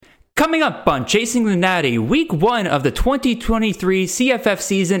Coming up on Chasing the Natty, week 1 of the 2023 CFF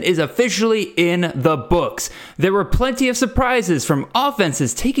season is officially in the books. There were plenty of surprises, from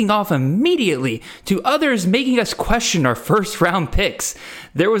offenses taking off immediately to others making us question our first round picks.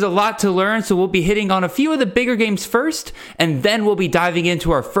 There was a lot to learn, so we'll be hitting on a few of the bigger games first, and then we'll be diving into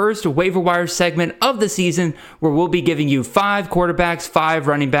our first waiver wire segment of the season, where we'll be giving you 5 quarterbacks, 5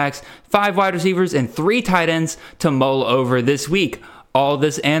 running backs, 5 wide receivers, and 3 tight ends to mull over this week. All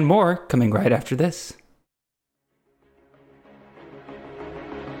this and more coming right after this.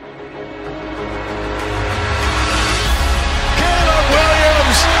 Caleb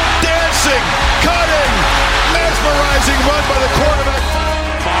Williams dancing, cutting, mesmerizing run by the quarterback.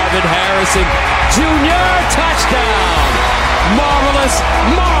 Marvin Harrison Jr. touchdown. Marvelous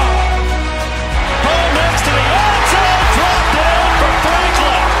Ball next to the end zone, dropped down for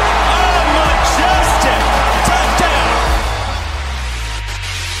Franklin. Oh, majestic touchdown.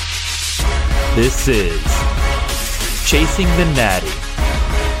 This is Chasing the Natty,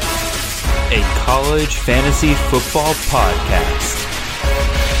 a college fantasy football podcast.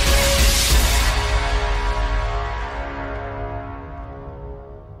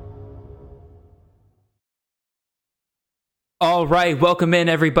 All right, welcome in,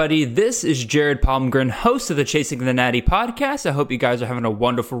 everybody. This is Jared Palmgren, host of the Chasing the Natty podcast. I hope you guys are having a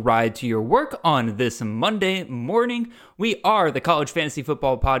wonderful ride to your work on this Monday morning. We are the College Fantasy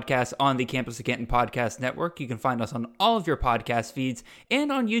Football Podcast on the Campus of Canton Podcast Network. You can find us on all of your podcast feeds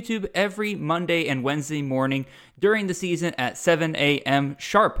and on YouTube every Monday and Wednesday morning during the season at 7 a.m.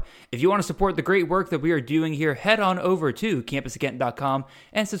 sharp. If you want to support the great work that we are doing here, head on over to campusofcanton.com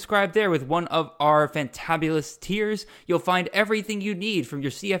and subscribe there with one of our fantabulous tiers. You'll find everything you need from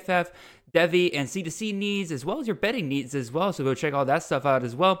your CFF, Devi, and C2C needs, as well as your betting needs as well. So go check all that stuff out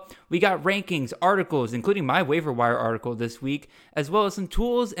as well. We got rankings, articles, including my waiver wire article this week, as well as some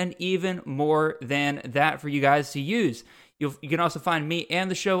tools and even more than that for you guys to use. You can also find me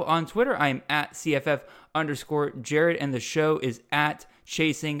and the show on Twitter. I am at CFF_Jared, and the show is at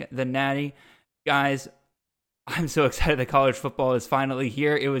Chasing the Natty. Guys, I'm so excited that college football is finally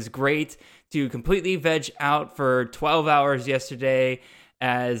here. It was great to completely veg out for 12 hours yesterday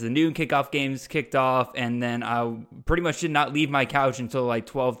as the noon kickoff games kicked off, and then I pretty much did not leave my couch until like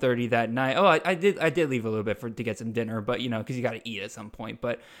 12:30 that night. Oh, I did leave a little bit to get some dinner, but because you got to eat at some point.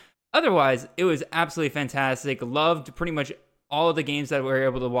 But otherwise, it was absolutely fantastic. Loved pretty much all of the games that we were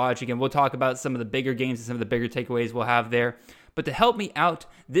able to watch. Again, we'll talk about some of the bigger games and some of the bigger takeaways we'll have there. But to help me out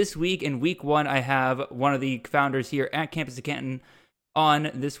this week, in week 1, I have one of the founders here at Campus of Canton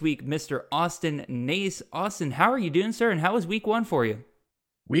on this week, Mr. Austin Nace. Austin, how are you doing, sir? And how was week 1 for you?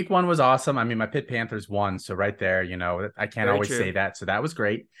 Week 1 was awesome. I mean, my Pitt Panthers won, so right there, I can't always say that. So that was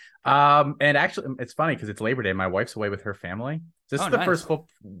great. And actually, it's funny because it's Labor Day. My wife's away with her family. This is the first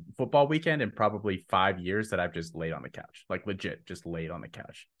football weekend in probably 5 years that I've just laid on the couch, like legit, just laid on the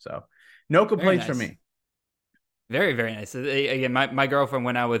couch. So no complaints from me. Very, very nice. Again, my girlfriend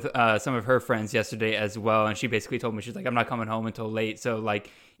went out with some of her friends yesterday as well, and she basically told me, she's like, I'm not coming home until late, so like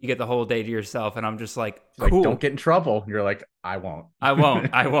you get the whole day to yourself. And I'm just like, cool. Like, don't get in trouble. You're like, I won't.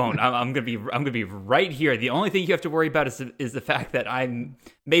 I'm gonna be right here. The only thing you have to worry about is the fact that I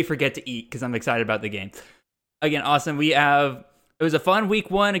may forget to eat because I'm excited about the game. Again, awesome. It was a fun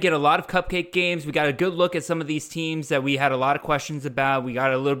week 1. Again, a lot of cupcake games. We got a good look at some of these teams that we had a lot of questions about. We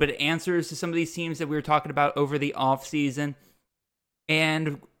got a little bit of answers to some of these teams that we were talking about over the off season.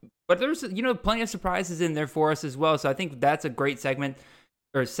 But there's, plenty of surprises in there for us as well. So I think that's a great segment.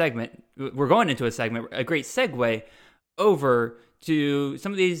 We're going into a segment, a great segue over to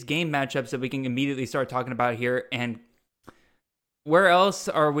some of these game matchups that we can immediately start talking about here. And where else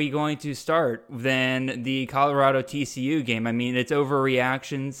are we going to start than the Colorado TCU game? I mean, it's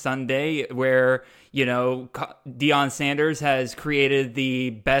overreaction Sunday where, Deion Sanders has created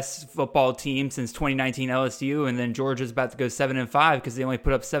the best football team since 2019 LSU, and then Georgia's about to go 7-5 because they only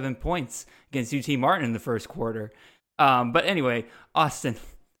put up 7 points against UT Martin in the first quarter. But anyway, Austin,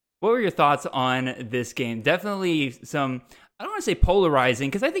 what were your thoughts on this game? Definitely some, I don't want to say polarizing,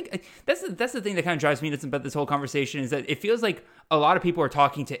 because I think that's the thing that kind of drives me nuts about this whole conversation, is that it feels like a lot of people are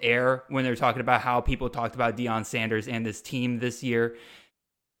talking to air when they're talking about how people talked about Deion Sanders and this team this year.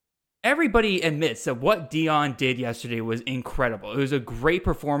 Everybody admits that what Deion did yesterday was incredible. It was a great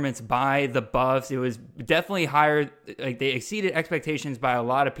performance by the Buffs. It was definitely higher. Like, they exceeded expectations by a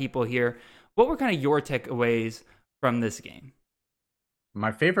lot of people here. What were kind of your takeaways from this game?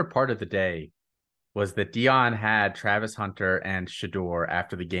 My favorite part of the day was that Deion had Travis Hunter and Shador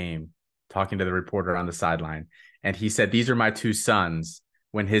after the game talking to the reporter on the sideline. And he said, "These are my 2 sons,"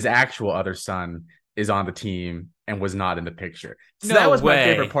 when his actual other son is on the team and was not in the picture. So No that was way. my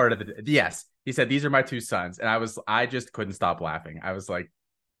favorite part of the. Yes, he said these are my two sons, and I just couldn't stop laughing. I was like,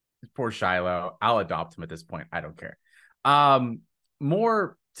 poor Shiloh. I'll adopt him at this point. I don't care.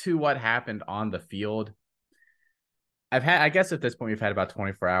 More to what happened on the field. I guess at this point, we've had about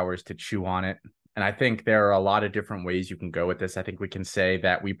 24 hours to chew on it. And I think there are a lot of different ways you can go with this. I think we can say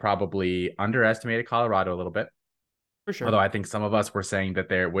that we probably underestimated Colorado a little bit. For sure. Although I think some of us were saying that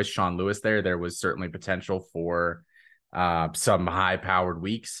there with Sean Lewis there was certainly potential for some high-powered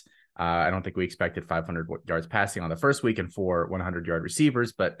weeks. I don't think we expected 500 yards passing on the first week and 4 100-yard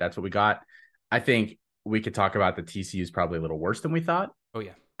receivers, but that's what we got. I think we could talk about the TCU is probably a little worse than we thought. Oh,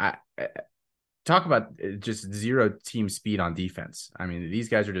 yeah. Talk about just zero team speed on defense. I mean, these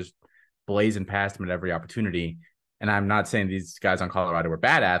guys are just blazing past them at every opportunity. And I'm not saying these guys on Colorado were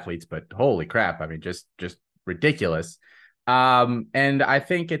bad athletes, but holy crap. I mean, just ridiculous. And I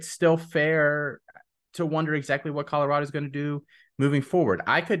think it's still fair to wonder exactly what Colorado is going to do moving forward.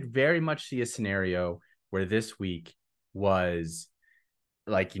 I could very much see a scenario where this week was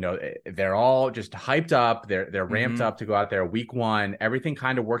like, they're all just hyped up. They're ramped up to go out there week one. Everything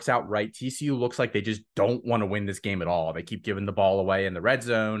kind of works out right. TCU looks like they just don't want to win this game at all. They keep giving the ball away in the red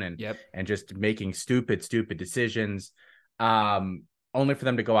zone and just making stupid decisions. Only for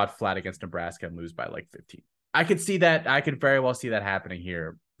them to go out flat against Nebraska and lose by like 15. I could see that. I could very well see that happening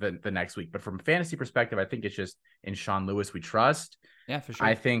here the next week. But from a fantasy perspective, I think it's just in Sean Lewis we trust. Yeah, for sure.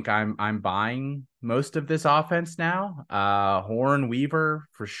 I think I'm buying most of this offense now. Horn, Weaver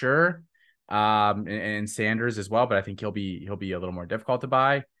for sure, and Sanders as well. But I think he'll be a little more difficult to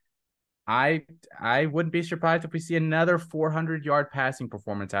buy. I wouldn't be surprised if we see another 400-yard passing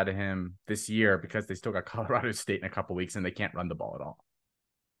performance out of him this year because they still got Colorado State in a couple weeks and they can't run the ball at all.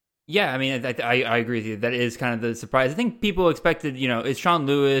 Yeah, I mean, I agree with you. That is kind of the surprise. I think people expected, it's Sean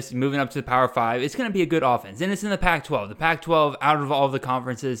Lewis moving up to the Power 5. It's going to be a good offense. And it's in the Pac-12. The Pac-12, out of all of the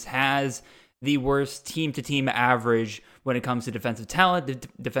conferences, has the worst team-to-team average when it comes to defensive talent,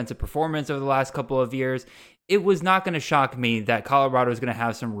 defensive performance over the last couple of years. It was not going to shock me that Colorado is going to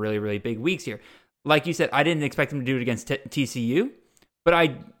have some really, really big weeks here. Like you said, I didn't expect them to do it against TCU, but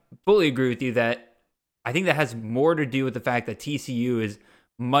I fully agree with you that I think that has more to do with the fact that TCU is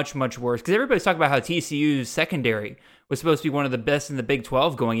much, much worse. Because everybody's talking about how TCU's secondary was supposed to be one of the best in the Big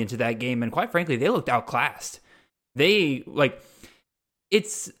 12 going into that game. And quite frankly, they looked outclassed. There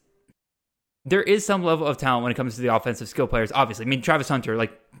is some level of talent when it comes to the offensive skill players, obviously. I mean, Travis Hunter,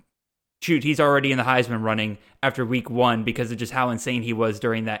 he's already in the Heisman running after week 1 because of just how insane he was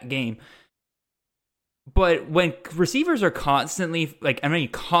during that game. But when receivers are constantly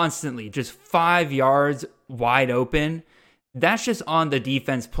just 5 yards wide open, that's just on the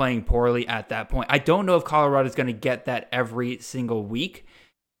defense playing poorly at that point. I don't know if Colorado is going to get that every single week.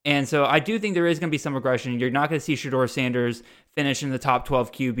 And so I do think there is going to be some regression. You're not going to see Shedeur Sanders finish in the top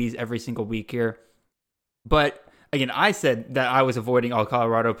 12 QBs every single week here. But again, I said that I was avoiding all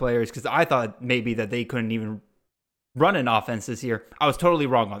Colorado players because I thought maybe that they couldn't even run an offense this year. I was totally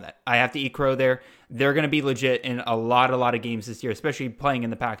wrong on that. I have to eat crow there. They're going to be legit in a lot of games this year, especially playing in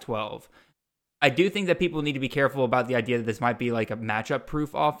the Pac-12. I do think that people need to be careful about the idea that this might be like a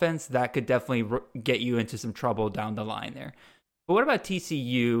matchup-proof offense. That could definitely get you into some trouble down the line there. But what about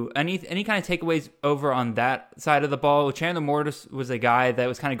TCU? Any kind of takeaways over on that side of the ball? Chandler Morris was a guy that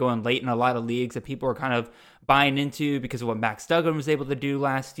was kind of going late in a lot of leagues that people were kind of buying into because of what Max Duggan was able to do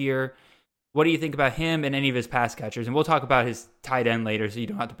last year. What do you think about him and any of his pass catchers? And we'll talk about his tight end later, so you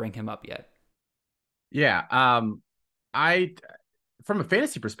don't have to bring him up yet. Yeah, from a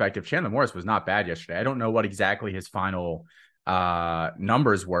fantasy perspective, Chandler Morris was not bad yesterday. I don't know what exactly his final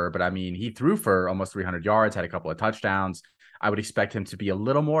numbers were, but I mean, he threw for almost 300 yards, had a couple of touchdowns. I would expect him to be a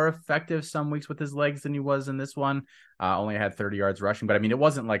little more effective some weeks with his legs than he was in this one. Only had 30 yards rushing, but I mean, it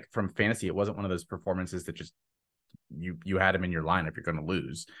wasn't like from fantasy. It wasn't one of those performances that just you had him in your lineup, you're going to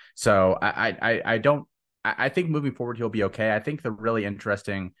lose. So I think moving forward, he'll be okay. I think the really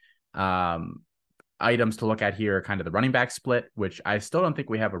interesting items to look at here are kind of the running back split, which I still don't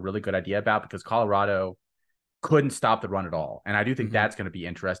think we have a really good idea about because Colorado couldn't stop the run at all. And I do think that's going to be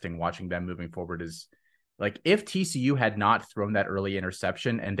interesting watching them moving forward is like if TCU had not thrown that early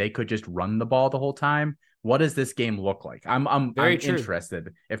interception and they could just run the ball the whole time, what does this game look like? I'm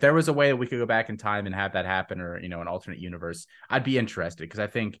interested. If there was a way that we could go back in time and have that happen or, an alternate universe, I'd be interested because I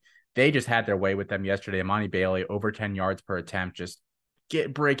think they just had their way with them yesterday. Imani Bailey over 10 yards per attempt, just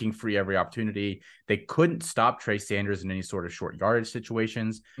breaking free every opportunity. They couldn't stop Trey Sanders in any sort of short yardage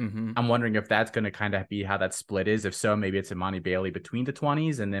situations. I'm wondering if that's going to kind of be how that split is. If so, maybe it's Imani Bailey between the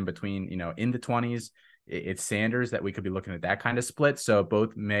 20s and then between, in the 20s, it's Sanders that we could be looking at that kind of split. So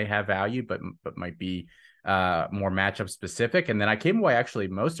both may have value, but might be more matchup specific. And then I came away actually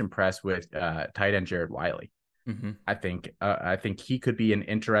most impressed with tight end Jared Wiley. Mm-hmm. I think he could be an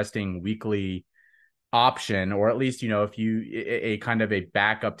interesting weekly option, or at least, if you a kind of a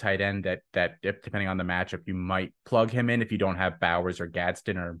backup tight end that if, depending on the matchup, you might plug him in if you don't have Bowers or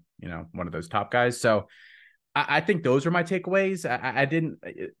Gadsden or one of those top guys. So I think those are my takeaways. I didn't.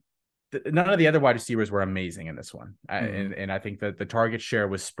 None of the other wide receivers were amazing in this one. And I think that the target share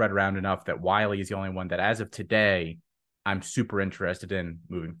was spread around enough that Wiley is the only one that, as of today, I'm super interested in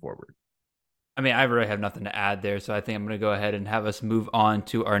moving forward. I mean, I really have nothing to add there, so I think I'm going to go ahead and have us move on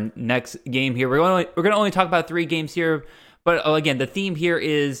to our next game here. We're going to only talk about 3 games here, but again, the theme here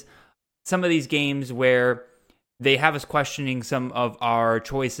is some of these games where they have us questioning some of our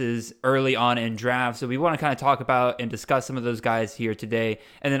choices early on in drafts. So we want to kind of talk about and discuss some of those guys here today.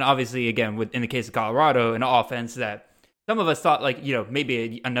 And then obviously, again, in the case of Colorado, an offense that some of us thought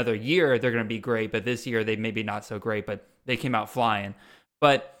maybe another year they're going to be great, but this year they maybe not so great, but they came out flying.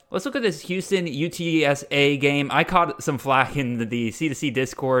 But let's look at this Houston UTSA game. I caught some flack in the C2C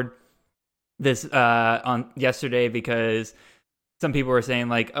Discord on yesterday because some people were saying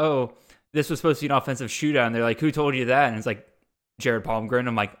this was supposed to be an offensive shootout, and they're like, "Who told you that?" And it's like Jared Palmgren.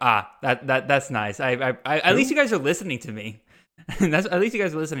 I'm like, that's nice. At least you guys are listening to me. At least you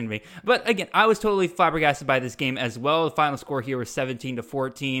guys are listening to me. But again, I was totally flabbergasted by this game as well. The final score here was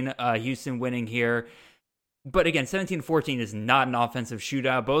 17-14. Houston winning here. But again, 17-14 is not an offensive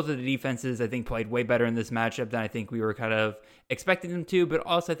shootout. Both of the defenses, I think, played way better in this matchup than I think we were kind of expecting them to. But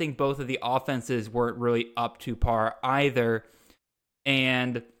also, I think both of the offenses weren't really up to par either.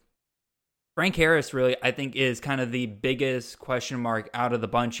 And Frank Harris really, I think, is kind of the biggest question mark out of the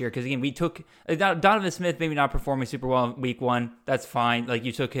bunch here. Because, again, we took Donovan Smith maybe not performing super well in week 1. That's fine.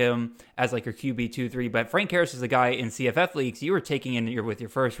 You took him as your QB 2-3. But Frank Harris is a guy in CFF leagues you were taking in with your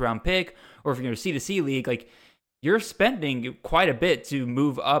first round pick. Or if you're in a C2C league, you're spending quite a bit to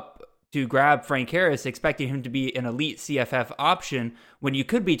move up to grab Frank Harris, expecting him to be an elite CFF option when you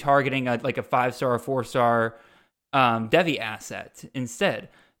could be targeting a 5-star or 4-star Devy asset instead.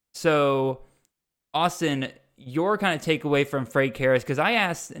 So, Austin, your kind of takeaway from Frank Harris, because I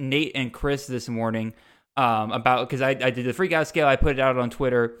asked Nate and Chris this morning because I did the freak out scale, I put it out on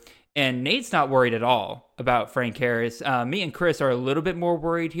Twitter, and Nate's not worried at all about Frank Harris. Me and Chris are a little bit more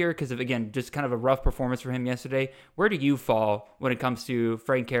worried here because of, again, just kind of a rough performance for him yesterday. Where do you fall when it comes to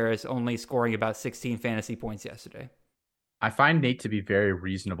Frank Harris only scoring about 16 fantasy points yesterday? I find Nate to be very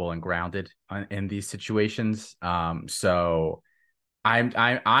reasonable and grounded in these situations. So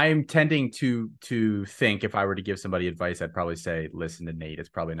I'm tending to think if I were to give somebody advice, I'd probably say, listen to Nate. It's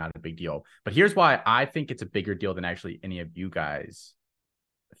probably not a big deal. But here's why I think it's a bigger deal than actually any of you guys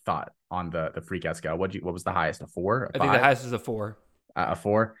thought on the freak out scale. What was the highest? A 4? I think the highest is a 4. A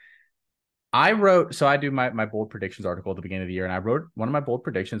 4. I wrote, so I do my bold predictions article at the beginning of the year, and I wrote one of my bold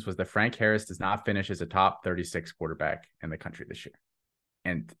predictions was that Frank Harris does not finish as a top 36 quarterback in the country this year.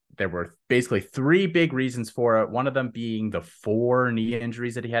 And there were basically 3 big reasons for it. One of them being the 4 knee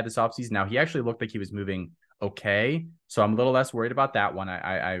injuries that he had this offseason. Now, he actually looked like he was moving okay, so I'm a little less worried about that one.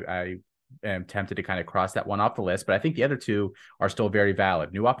 I am tempted to kind of cross that one off the list, but I think the other 2 are still very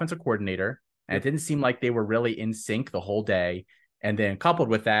valid. New offensive coordinator, and it didn't seem like they were really in sync the whole day. And then coupled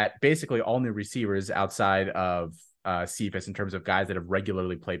with that, basically all new receivers outside of Cephas in terms of guys that have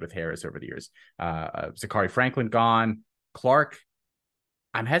regularly played with Harris over the years. Zachary Franklin gone. Clark,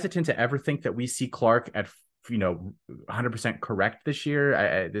 I'm hesitant to ever think that we see Clark at 100% correct this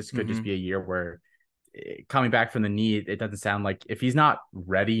year. This could just be a year where coming back from the knee, it doesn't sound like, if he's not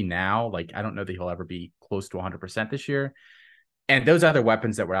ready now, I don't know that he'll ever be close to 100% this year. And those other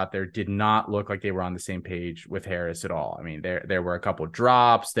weapons that were out there did not look like they were on the same page with Harris at all. I mean, there were a couple of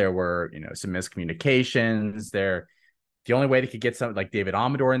drops. There were, some miscommunications. The only way they could get something like David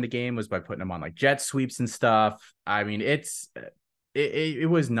Amador in the game was by putting him on jet sweeps and stuff. I mean, it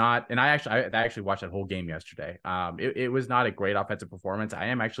was not, and I actually watched that whole game yesterday. It was not a great offensive performance. I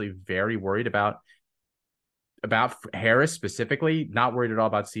am actually very worried about Harris specifically, not worried at all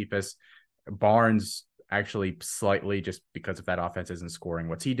about Cephas. Barnes, actually slightly, just because if that offense isn't scoring,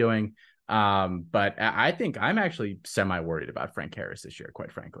 what's he doing? But I think I'm actually semi-worried about Frank Harris this year,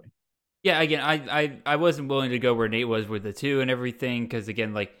 quite frankly. Yeah, again, I wasn't willing to go where Nate was with the 2 and everything, because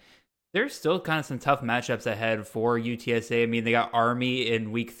again, there's still kind of some tough matchups ahead for UTSA. I mean, they got Army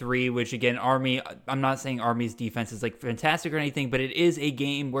in week 3, which again, Army, I'm not saying Army's defense is fantastic or anything, but it is a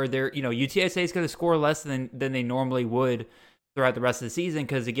game where UTSA is going to score less than they normally would throughout the rest of the season,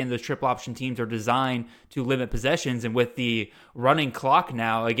 because again, those triple option teams are designed to limit possessions, and with the running clock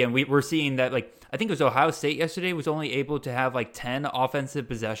now, again, we're seeing that I think it was Ohio State yesterday was only able to have 10 offensive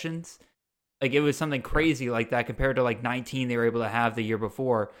possessions Like, it was something crazy like that compared to like 19 they were able to have the year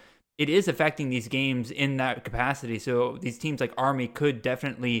before. It is affecting these games in that capacity. So these teams like Army could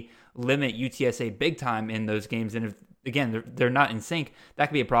definitely limit UTSA big time in those games. And if, again, they're not in sync, that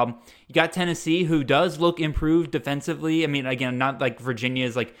could be a problem. You got Tennessee, who does look improved defensively. I mean, again, not like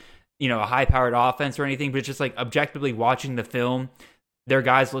Virginia's like, a high-powered offense or anything, but it's just like objectively watching the film, their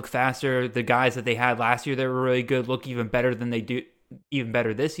guys look faster. The guys that they had last year that were really good look even better than they do, even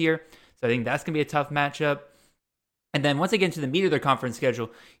better this year. So I think that's going to be a tough matchup. And then once they get into the meat of their conference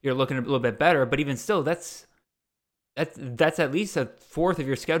schedule, you're looking a little bit better. But even still, that's at least a fourth of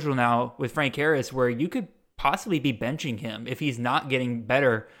your schedule now with Frank Harris, where you could possibly be benching him if he's not getting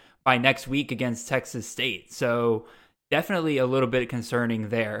better by next week against Texas State. So definitely a little bit concerning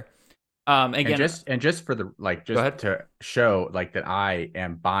there. Again, just for the to show like that I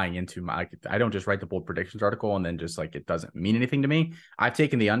am buying into I don't just write the bold predictions article and then just like it doesn't mean anything to me. I've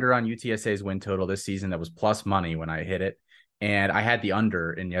taken the under on UTSA's win total this season. That was plus money when I hit it, and I had the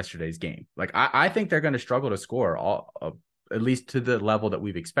under in yesterday's game. Like I think they're going to struggle to score at least to the level that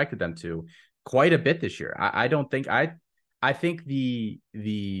we've expected them to quite a bit this year. I think the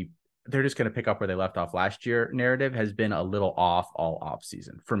they're just going to pick up where they left off last year narrative has been a little off all off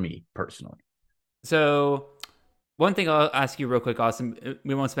season for me personally. So one thing I'll ask you real quick, Austin,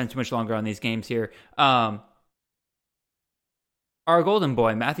 we won't spend too much longer on these games here. Our golden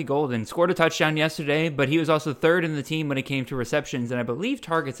boy, Matthew Golden, scored a touchdown yesterday, but he was also third in the team when it came to receptions and I believe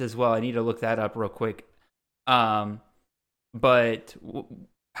targets as well. I need to look that up real quick. But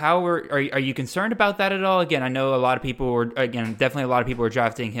how are you concerned about that at all? Again, I know definitely a lot of people were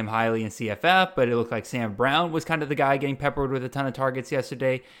drafting him highly in CFF, but it looked like Sam Brown was kind of the guy getting peppered with a ton of targets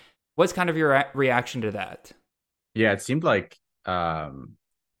yesterday. What's kind of your reaction to that? Yeah, it seemed like Brown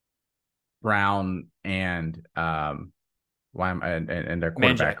and their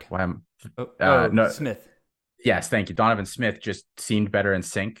quarterback, Smith. Yes, thank you. Donovan Smith just seemed better in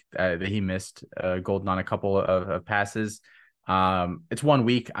sync. He missed Golden on a couple of passes. It's 1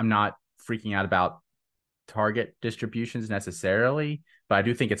 week. I'm not freaking out about target distributions necessarily, but I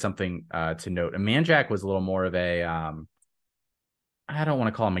do think it's something to note. And Manjack was a little more of a, I don't want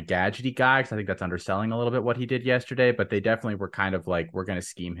to call him a gadgety guy because I think that's underselling a little bit what he did yesterday, but they definitely were kind of like, we're going to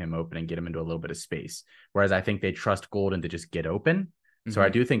scheme him open and get him into a little bit of space. Whereas I think they trust Golden to just get open. Mm-hmm. So I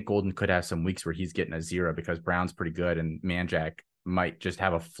do think Golden could have some weeks where he's getting a 0 because Brown's pretty good and Manjack might just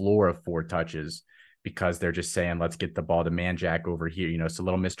have a floor of 4 touches because they're just saying, let's get the ball to Manjack over here. It's a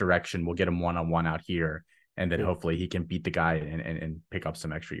little misdirection. We'll get him one-on-one out here. And then hopefully he can beat the guy and pick up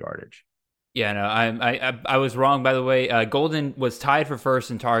some extra yardage. Yeah, no, I was wrong, by the way. Golden was tied for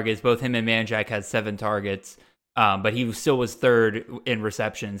first in targets. Both him and Manjack had 7 targets, but he still was third in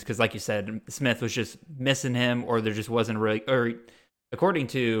receptions because, like you said, Smith was just missing him, or there just wasn't really, or according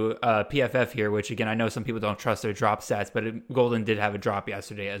to PFF here, which again, I know some people don't trust their drop stats, but Golden did have a drop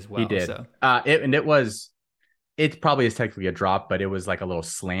yesterday as well. He did. So. It probably is technically a drop, but it was like a little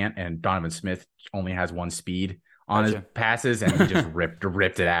slant, and Donovan Smith only has 1 speed on his passes, and he just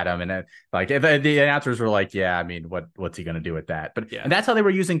ripped it at him. And the announcers were like, yeah, I mean, what's he going to do with that? But and that's how they were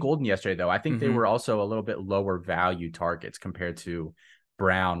using Golden yesterday, though. I think they were also a little bit lower value targets compared to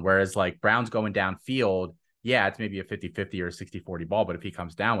Brown, whereas like Brown's going downfield. Yeah, it's maybe a 50-50 or a 60-40 ball, but if he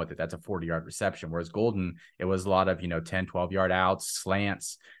comes down with it, that's a 40-yard reception. Whereas Golden, it was a lot of, 10, 12-yard outs,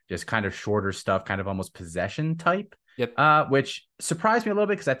 slants, just kind of shorter stuff, kind of almost possession type. Yep. Which surprised me a little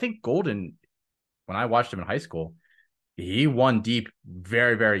bit because I think Golden, when I watched him in high school, he won deep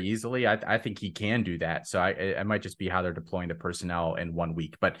very, very easily. I think he can do that. So I might just be how they're deploying the personnel in 1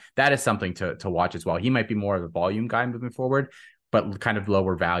 week. But that is something to watch as well. He might be more of a volume guy moving forward, but kind of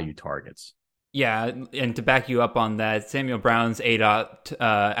lower value targets. Yeah, and to back you up on that, Samuel Brown's ADOT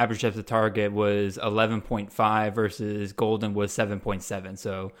average depth of target was 11.5 versus Golden was 7.7.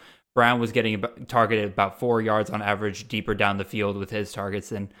 So Brown was getting targeted about 4 yards on average deeper down the field with his targets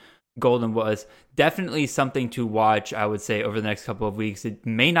than Golden was. Definitely something to watch, I would say, over the next couple of weeks. It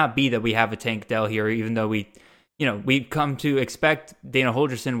may not be that we have a Tank Dell here, even though we've come to expect Dana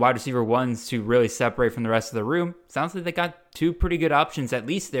Holgerson, wide receiver ones, to really separate from the rest of the room. Sounds like they got 2 pretty good options, at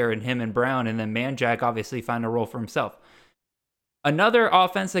least there, in him and Brown, and then Manjack obviously found a role for himself. Another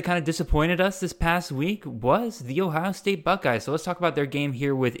offense that kind of disappointed us this past week was the Ohio State Buckeyes. So let's talk about their game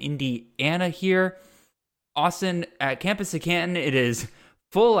here with Indiana here. Austin, at Campus of Canton, it is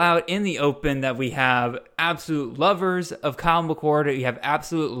full out in the open that we have absolute lovers of Kyle McCord. We have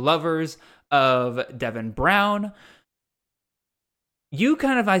absolute lovers of Devin Brown. You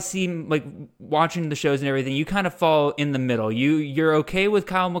kind of, I see, like, watching the shows and everything, you kind of fall in the middle. You're okay with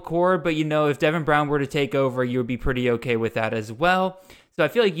Kyle McCord, but if Devin Brown were to take over, you would be pretty okay with that as well. So I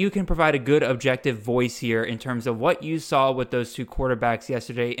feel like you can provide a good objective voice here in terms of what you saw with those two quarterbacks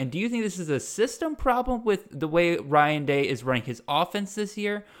yesterday. And do you think this is a system problem with the way Ryan Day is running his offense this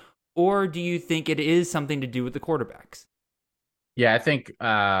year? Or do you think it is something to do with the quarterbacks? Yeah, I think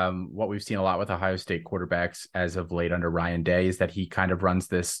what we've seen a lot with Ohio State quarterbacks as of late under Ryan Day is that he kind of runs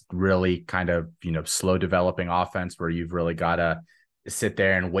this really kind of, slow developing offense where you've really got to sit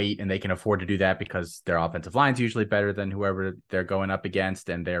there and wait, and they can afford to do that because their offensive line's usually better than whoever they're going up against,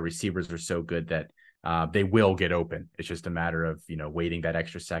 and their receivers are so good that they will get open. It's just a matter of, waiting that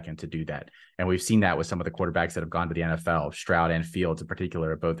extra second to do that. And we've seen that with some of the quarterbacks that have gone to the NFL. Stroud and Fields in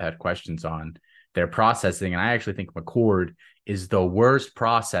particular have both had questions on their processing. And I actually think McCord is the worst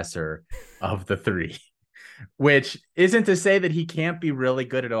processor of the three, which isn't to say that he can't be really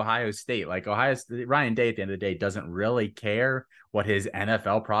good at Ohio State. Like Ryan Day at the end of the day doesn't really care what his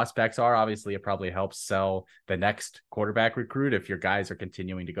NFL prospects are. Obviously, it probably helps sell the next quarterback recruit if your guys are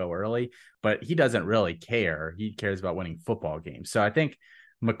continuing to go early, but he doesn't really care. He cares about winning football games. So I think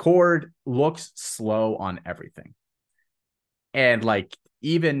McCord looks slow on everything. And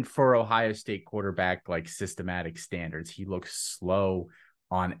even for Ohio State quarterback, systematic standards, he looks slow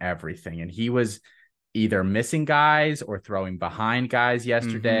on everything. And he was either missing guys or throwing behind guys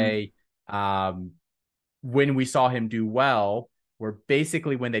yesterday. When we saw him do well, were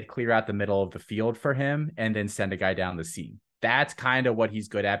basically when they'd clear out the middle of the field for him and then send a guy down the seam. That's kind of what he's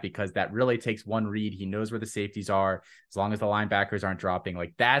good at, because that really takes one read. He knows where the safeties are, as long as the linebackers aren't dropping.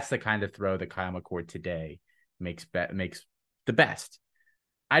 That's the kind of throw that Kyle McCord today makes the best.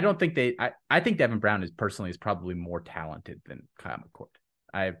 I think Devin Brown is probably more talented than Kyle McCord.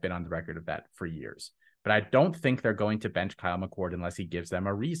 I've been on the record of that for years, but I don't think they're going to bench Kyle McCord unless he gives them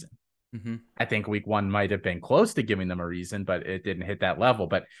a reason. I think week one might have been close to giving them a reason, but it didn't hit that level.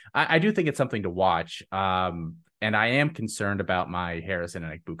 But I do think it's something to watch. And I am concerned about my Harrison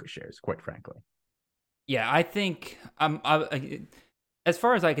and Igbuka shares, quite frankly. Yeah, I think as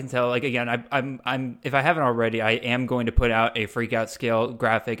far as I can tell, again, I'm if I haven't already, I am going to put out a freak out scale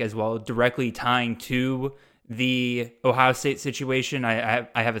graphic as well, directly tying to the Ohio State situation. I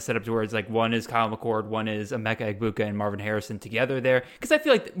have it set up to where it's one is Kyle McCord, one is Emeka Egbuka and Marvin Harrison together there, because I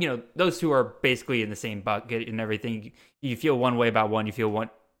feel like those two are basically in the same bucket and everything. You feel one way about one, you feel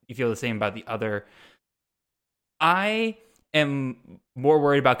the same about the other. I am more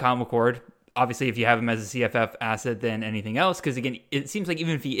worried about Kyle McCord, obviously, if you have him as a CFF asset than anything else, because again, it seems like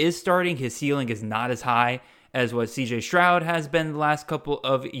even if he is starting, his ceiling is not as high as what CJ Stroud has been the last couple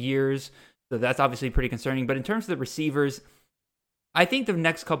of years. So that's obviously pretty concerning. But in terms of the receivers, I think the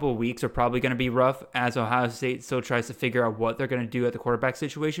next couple of weeks are probably going to be rough as Ohio State still tries to figure out what they're going to do at the quarterback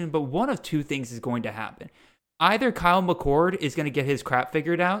situation. But one of two things is going to happen. Either Kyle McCord is going to get his crap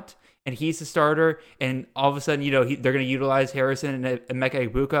figured out, and he's the starter, and all of a sudden, they're going to utilize Harrison and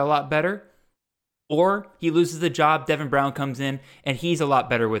Emeka Egbuka a lot better. Or he loses the job, Devin Brown comes in, and he's a lot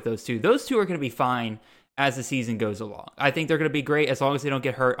better with those two. Those two are going to be fine as the season goes along. I think they're going to be great as long as they don't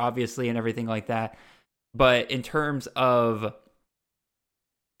get hurt, obviously, and everything like that. But in terms of...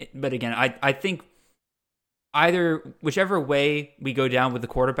 But again, I think whichever way we go down with the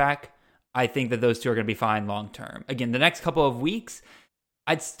quarterback, I think that those two are going to be fine long term. Again, the next couple of weeks,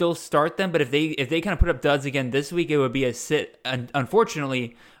 I'd still start them, but if they kind of put up duds again this week, it would be a sit,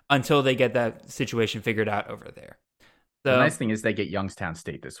 unfortunately, until they get that situation figured out over there. So, the nice thing is they get Youngstown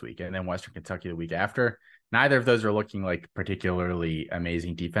State this week and then Western Kentucky the week after. Neither of those are looking like particularly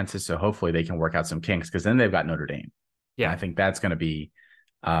amazing defenses, so hopefully they can work out some kinks, because then they've got Notre Dame. Yeah, and I think that's going to be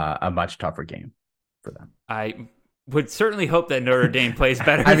a much tougher game for them. I would certainly hope that Notre Dame plays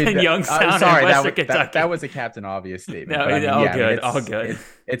better than Youngstown and Western Kentucky. That was a Captain Obvious statement. No, all good.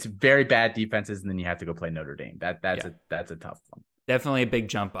 It's very bad defenses, and then you have to go play Notre Dame. That's a tough one. Definitely a big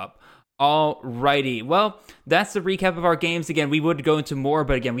jump up. All righty. Well, that's the recap of our games. Again, we would go into more,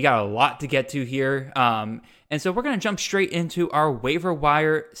 but again, we got a lot to get to here. And so we're going to jump straight into our waiver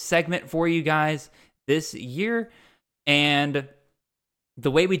wire segment for you guys this year. And the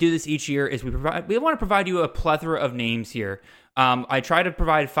way we do this each year is we want to provide you a plethora of names here. I try to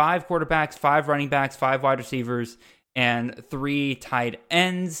provide 5 quarterbacks, 5 running backs, 5 wide receivers, and 3 tight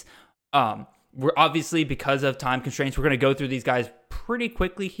ends. We're obviously, because of time constraints, we're going to go through these guys pretty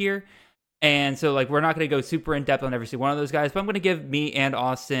quickly here. And so we're not going to go super in depth on every single one of those guys, but I'm going to give me and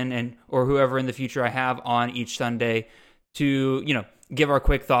Austin or whoever in the future I have on each Sunday to, give our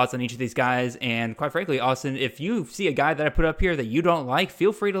quick thoughts on each of these guys. And quite frankly, Austin, if you see a guy that I put up here that you don't like,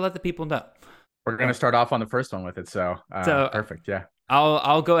 feel free to let the people know. We're going to start off on the first one with it. So perfect. Yeah.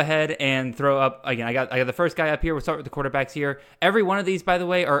 I'll go ahead and throw up again. I got the first guy up here. We'll start with the quarterbacks here. Every one of these, by the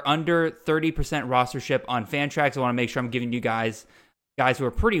way, are under 30% rostership on Fantrax. I want to make sure I'm giving you guys who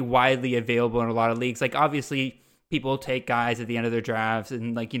are pretty widely available in a lot of leagues. Like, obviously, people take guys at the end of their drafts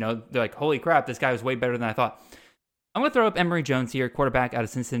and, like, they're like, holy crap, this guy was way better than I thought. I'm going to throw up Emory Jones here, quarterback out of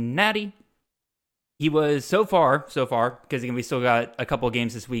Cincinnati. He was so far, because again, we still got a couple of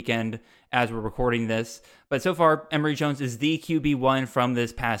games this weekend as we're recording this. But so far, Emory Jones is the QB1 from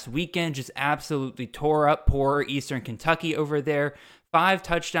this past weekend. Just absolutely tore up poor Eastern Kentucky over there. 5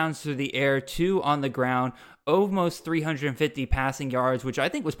 touchdowns through the air, 2 on the ground, almost 350 passing yards, which I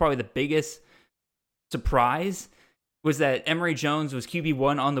think was probably the biggest surprise, was that Emory Jones was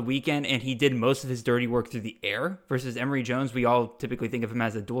QB1 on the weekend, and he did most of his dirty work through the air, versus Emory Jones, we all typically think of him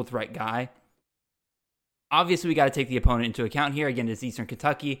as a dual threat guy. Obviously, we got to take the opponent into account here. Again, it's Eastern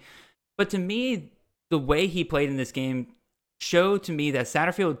Kentucky. But to me, the way he played in this game showed to me that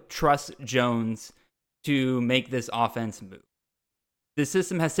Satterfield trusts Jones to make this offense move. The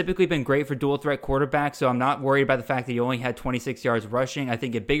system has typically been great for dual threat quarterbacks, so I'm not worried about the fact that he only had 26 yards rushing. I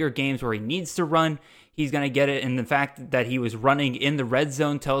think in bigger games where he needs to run, he's going to get it. And the fact that he was running in the red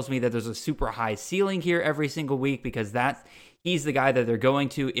zone tells me that there's a super high ceiling here every single week, because he's the guy that they're going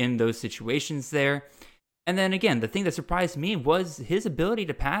to in those situations there. And then again, the thing that surprised me was his ability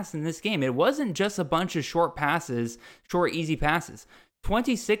to pass in this game. It wasn't just a bunch of short, easy passes.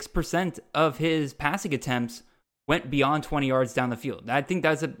 26% of his passing attempts went beyond 20 yards down the field. I think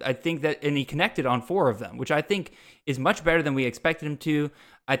and he connected on 4 of them, which I think is much better than we expected him to.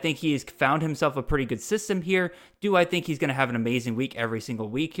 I think he has found himself a pretty good system here. Do I think he's going to have an amazing week every single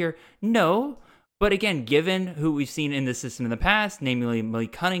week here? No. But again, given who we've seen in this system in the past, namely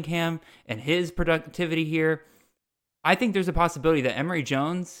Malik Cunningham and his productivity here, I think there's a possibility that Emory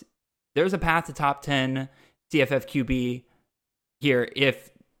Jones, there's a path to top 10 CFF QB here if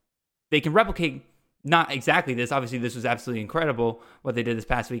they can replicate, not exactly this. Obviously, this was absolutely incredible what they did this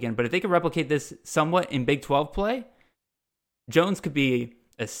past weekend. But if they can replicate this somewhat in Big 12 play, Jones could be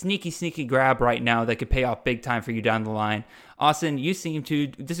a sneaky grab right now that could pay off big time for you down the line. Austin, you seem to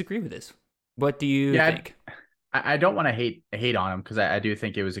disagree with this. What do you think? I don't want to hate on him, because I do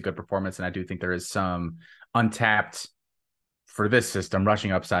think it was a good performance, and I do think there is some untapped, for this system,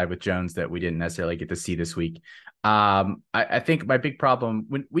 rushing upside with Jones that we didn't necessarily get to see this week. I think my big problem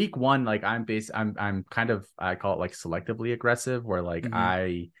when week 1, like I'm kind of, I call it like selectively aggressive, where like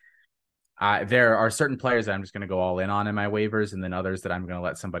there are certain players that I'm just going to go all in on in my waivers, and then others that I'm going to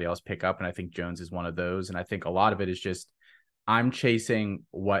let somebody else pick up. And I think Jones is one of those. And I think a lot of it is just I'm chasing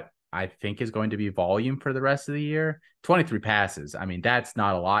what I think is going to be volume for the rest of the year. 23 passes. I mean, that's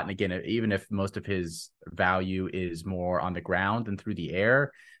not a lot. And again, even if most of his value is more on the ground than through the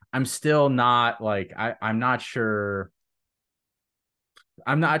air, I'm still not like, I'm not sure.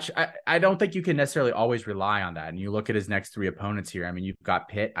 I don't think you can necessarily always rely on that. And you look at his next 3 opponents here. I mean, you've got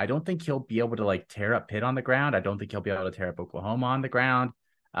Pitt. I don't think he'll be able to like tear up Pitt on the ground. I don't think he'll be able to tear up Oklahoma on the ground.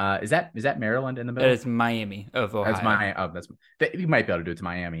 Is that Maryland in the middle? It's Miami of Ohio. You might be able to do it to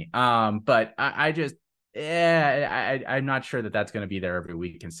Miami. But I'm not sure that that's going to be there every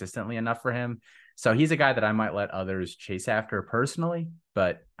week consistently enough for him. So he's a guy that I might let others chase after personally,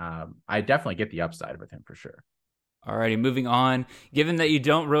 but I definitely get the upside with him for sure. Alrighty, moving on. Given that you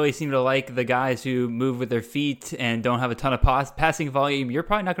don't really seem to like the guys who move with their feet and don't have a ton of passing volume, you're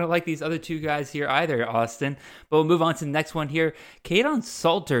probably not going to like these other 2 guys here either, Austin. But we'll move on to the next one here. Kaidon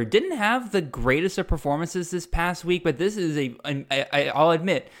Salter didn't have the greatest of performances this past week, but this is I'll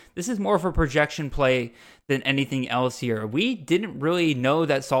admit, this is more of a projection play than anything else here. We didn't really know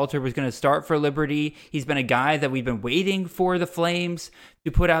that Salter was going to start for Liberty. He's been a guy that we've been waiting for the Flames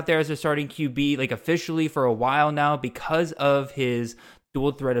to put out there as a starting QB, like officially for a while now, because of his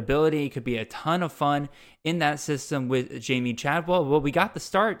dual threat ability. It could be a ton of fun in that system with Jamie Chadwell. Well, we got the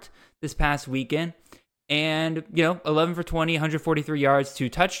start this past weekend, and 11 for 20, 143 yards, 2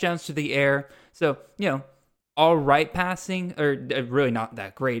 touchdowns to the air. So, all right passing, or really not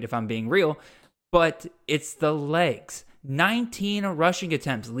that great if I'm being real, but it's the legs. 19 rushing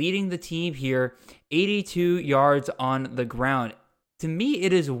attempts, leading the team here, 82 yards on the ground. To me,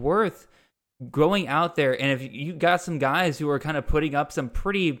 it is worth going out there, and if you got some guys who are kind of putting up some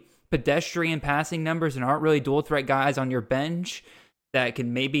pretty pedestrian passing numbers and aren't really dual threat guys on your bench that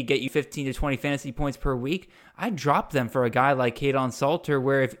can maybe get you 15 to 20 fantasy points per week, I'd drop them for a guy like Kaidon Salter,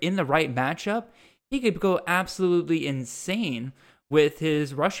 where if in the right matchup, he could go absolutely insane with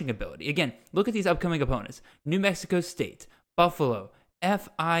his rushing ability. Again, look at these upcoming opponents. New Mexico State, Buffalo,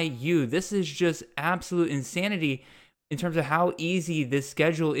 FIU. This is just absolute insanity in terms of how easy this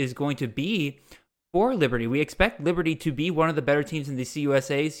schedule is going to be for Liberty. We expect Liberty to be one of the better teams in the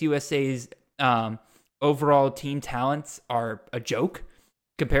CUSA. CUSA's overall team talents are a joke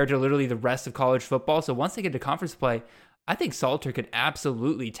compared to literally the rest of college football. So once they get to conference play, I think Salter could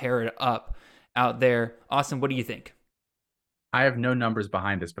absolutely tear it up out there. Austin, what do you think? I have no numbers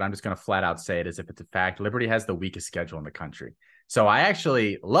behind this, but I'm just going to flat out say it as if it's a fact. Liberty has the weakest schedule in the country. So I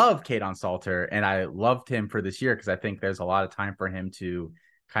actually love Kaidon Salter, and I loved him for this year because I think there's a lot of time for him to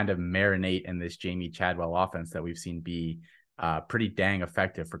kind of marinate in this Jamie Chadwell offense that we've seen be pretty dang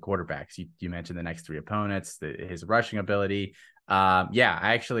effective for quarterbacks. You mentioned the next three opponents, his rushing ability. I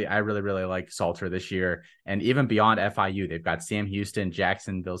really, really like Salter this year. And even beyond FIU, they've got Sam Houston,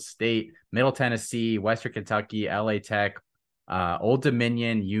 Jacksonville State, Middle Tennessee, Western Kentucky, LA Tech, Old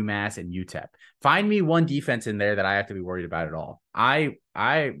Dominion, UMass, and UTEP. Find me one defense in there that I have to be worried about at all. I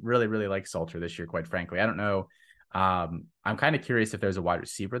really, really like Salter this year, quite frankly. I don't know. I'm kind of curious if there's a wide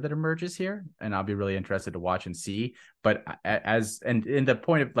receiver that emerges here, and I'll be really interested to watch and see. But in the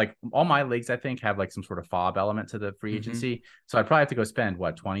point of like all my leagues, I think have like some sort of fob element to the free agency. So I'd probably have to go spend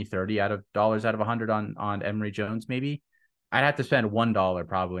what, 20, 30 out of 100 on Emory Jones, maybe. I'd have to spend $1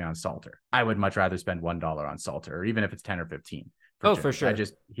 probably on Salter. I would much rather spend $1 on Salter, or even if it's 10 or 15. For sure.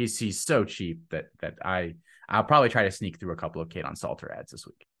 He's so cheap that I'll probably try to sneak through a couple of Kaidon Salter ads this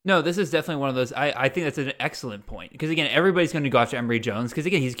week. No, this is definitely one of those. I think that's an excellent point because, again, everybody's going to go after Emory Jones because,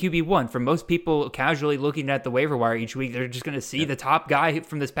 again, he's QB1. For most people casually looking at the waiver wire each week, they're just going to see the top guy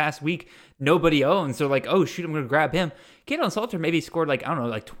from this past week nobody owns. So, like, oh, shoot, I'm going to grab him. Kaidon Salter maybe scored, like, I don't know,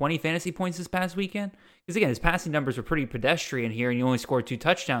 like 20 fantasy points this past weekend because, again, his passing numbers were pretty pedestrian here and he only scored 2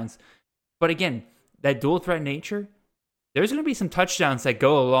 touchdowns. But, again, that dual threat nature, there's going to be some touchdowns that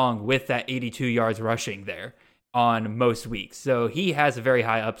go along with that 82 yards rushing there on most weeks. So he has a very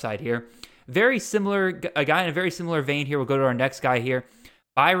high upside here. Very similar, a guy in a very similar vein here. We'll go to our next guy here.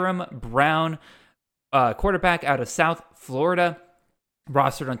 Byram Brown, quarterback out of South Florida,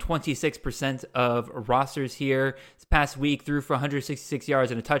 rostered on 26% of rosters here. This past week, threw for 166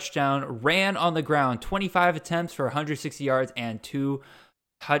 yards and a touchdown. Ran on the ground, 25 attempts for 160 yards and 2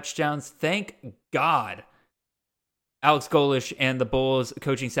 touchdowns. Thank God Alex Golish and the Bulls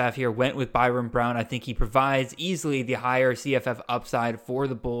coaching staff here went with Byram Brown. I think he provides easily the higher CFF upside for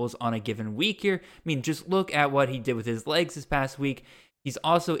the Bulls on a given week here. I mean, just look at what he did with his legs this past week. He's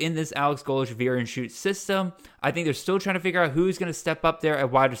also in this Alex Golish veer and shoot system. I think they're still trying to figure out who's going to step up there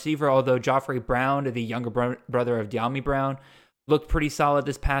at wide receiver, although Joffrey Brown, the younger brother of De'Ami Brown, looked pretty solid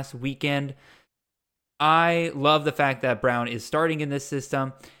this past weekend. I love the fact that Brown is starting in this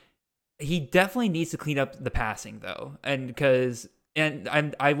system. He definitely needs to clean up the passing, though. And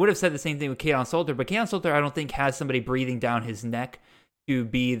I would have said the same thing with Kaidon Salter, but Kaidon Salter, I don't think, has somebody breathing down his neck to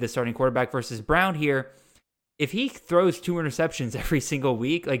be the starting quarterback versus Brown here. If he throws 2 interceptions every single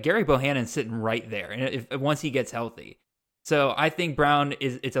week, like Gary Bohannon's sitting right there, and once he gets healthy. So I think Brown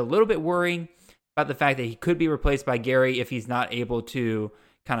it's a little bit worrying about the fact that he could be replaced by Gary if he's not able to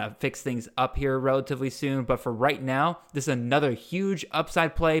kind of fix things up here relatively soon. But for right now, this is another huge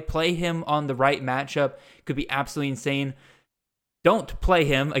upside play. Play him on the right matchup. Could be absolutely insane. Don't play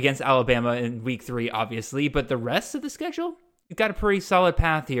him against Alabama in week 3, obviously, but the rest of the schedule, you've got a pretty solid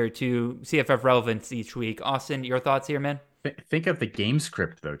path here to CFF relevance each week. Austin, your thoughts here, man? Think of the game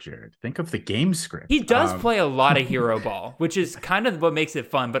script, though, Jared. Think of the game script. He does play a lot of hero ball, which is kind of what makes it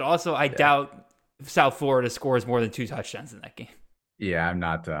fun, but also I doubt South Florida scores more than 2 touchdowns in that game. Yeah, I'm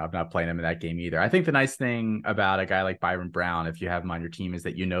not playing him in that game either. I think the nice thing about a guy like Byram Brown, if you have him on your team, is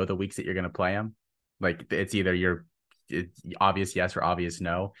that you know the weeks that you're going to play him. Like it's either it's obvious yes or obvious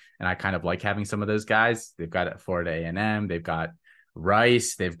no. And I kind of like having some of those guys. They've got Florida A&M. They've got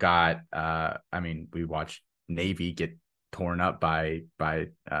Rice. They've got, we watched Navy get torn up by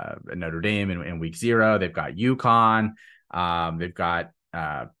Notre Dame in week 0. They've got UConn. They've got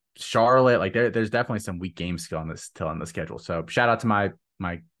Charlotte. Like there's definitely some weak games still on the schedule. So shout out to my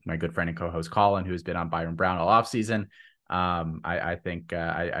good friend and co-host Colin, who's been on Byram Brown all off season. I think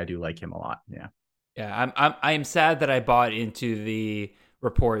I do like him a lot. Yeah, I am sad that I bought into the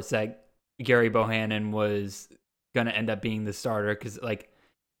reports that Gary Bohannon was going to end up being the starter because like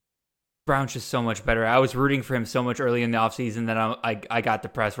Brown's just so much better. I was rooting for him so much early in the offseason that I got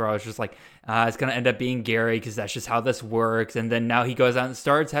depressed where I was just like, it's going to end up being Gary because that's just how this works. And then now he goes out and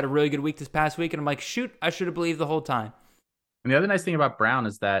starts, had a really good week this past week. And I'm like, shoot, I should have believed the whole time. And the other nice thing about Brown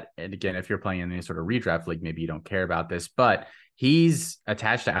is that, and again, if you're playing in any sort of redraft league, maybe you don't care about this, but he's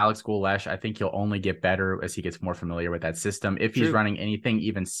attached to Alex Golish. I think he'll only get better as he gets more familiar with that system. If he's running anything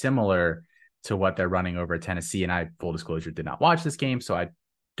even similar to what they're running over at Tennessee, and I, full disclosure, did not watch this game, so I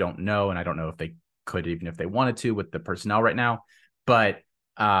don't know, and I don't know if they could even if they wanted to with the personnel right now. But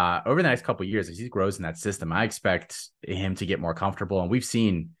over the next couple of years, as he grows in that system, I expect him to get more comfortable. And we've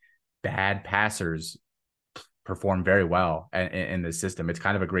seen bad passers perform very well in this system. It's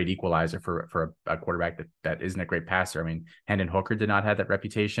kind of a great equalizer for a quarterback that isn't a great passer. I mean, Hendon Hooker did not have that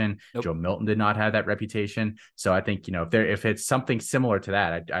reputation. Nope. Joe Milton did not have that reputation. So I think, if it's something similar to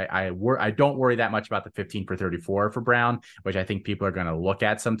that, I don't worry that much about the 15 for 34 for Brown, which I think people are going to look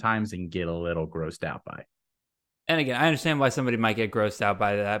at sometimes and get a little grossed out by. And again, I understand why somebody might get grossed out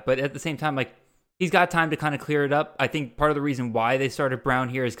by that, but at the same time, like, he's got time to kind of clear it up. I think part of the reason why they started Brown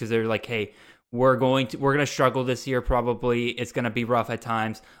here is because they're like, hey, we're going to struggle this year. Probably it's going to be rough at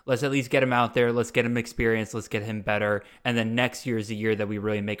times. Let's at least get him out there. Let's get him experience. Let's get him better. And then next year is the year that we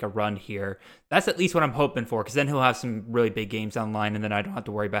really make a run here. That's at least what I'm hoping for, because then he'll have some really big games online, and then I don't have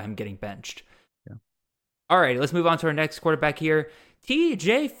to worry about him getting benched. Yeah. All right, let's move on to our next quarterback here.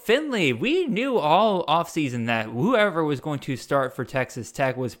 TJ Finley. We knew all offseason that whoever was going to start for Texas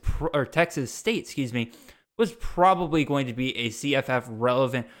Tech Texas State, was probably going to be a CFF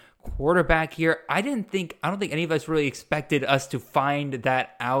relevant quarterback here. I don't think any of us really expected us to find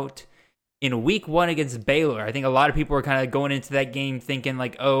that out in week 1 against Baylor. I think a lot of people were kind of going into that game thinking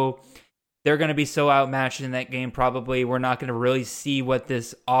like, oh, they're going to be so outmatched in that game. Probably we're not going to really see what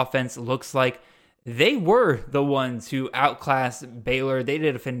this offense looks like. They were the ones who outclassed Baylor. They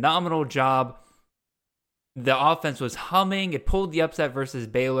did a phenomenal job. The offense was humming. It pulled the upset versus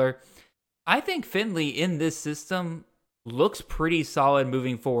Baylor. I think Finley in this system looks pretty solid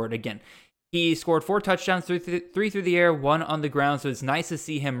moving forward. Again, he scored 4 touchdowns, 3 through the air, 1 on the ground. So it's nice to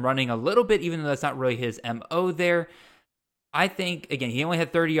see him running a little bit, even though that's not really his MO there. I think, again, he only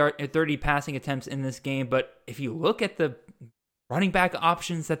had 30 passing attempts in this game. But if you look at the running back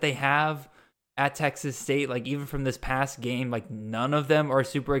options that they have at Texas State, like even from this past game, like none of them are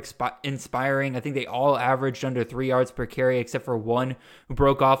super inspiring. I think they all averaged under 3 yards per carry, except for one who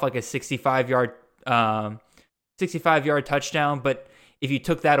broke off like a 65-yard touchdown. But if you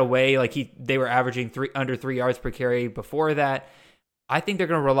took that away, like they were averaging under 3 yards per carry before that. I think they're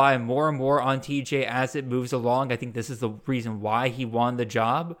going to rely more and more on TJ as it moves along. I think this is the reason why he won the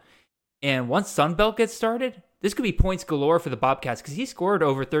job. And once Sunbelt gets started, this could be points galore for the Bobcats, because he scored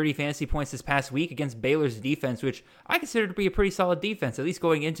over 30 fantasy points this past week against Baylor's defense, which I consider to be a pretty solid defense, at least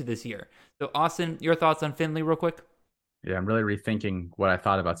going into this year. So, Austin, your thoughts on Finley real quick? Yeah, I'm really rethinking what I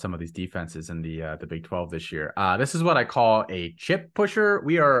thought about some of these defenses in the Big 12 this year. This is what I call a chip pusher.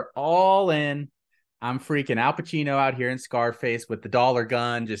 We are all in. I'm freaking Al Pacino out here in Scarface with the dollar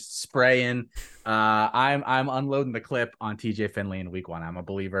gun, just spraying. I'm unloading the clip on TJ Finley in week 1. I'm a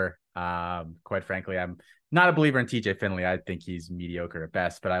believer. Quite frankly, I'm not a believer in TJ Finley. I think he's mediocre at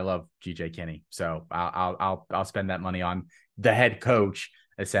best, but I love GJ Kinney. So I'll spend that money on the head coach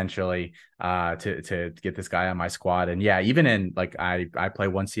essentially to get this guy on my squad. And yeah, even in like I play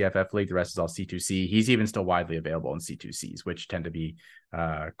one CFF league, the rest is all C2C. He's even still widely available in C2Cs, which tend to be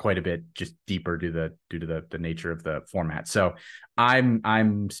quite a bit just deeper due to the nature of the format. So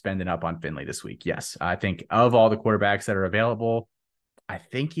I'm spending up on Finley this week. Yes, I think of all the quarterbacks that are available, I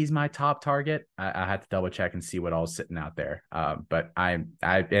think he's my top target. I had to double check and see what all is sitting out there. But and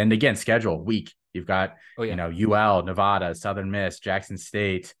again, schedule week. You've got, UL, Nevada, Southern Miss, Jackson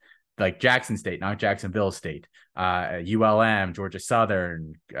State, not Jacksonville State, ULM, Georgia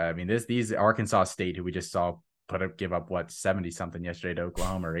Southern. I mean, these Arkansas State, who we just saw give up 70 something yesterday to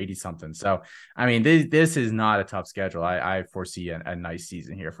Oklahoma, or 80 something. So, I mean, this is not a tough schedule. I foresee a nice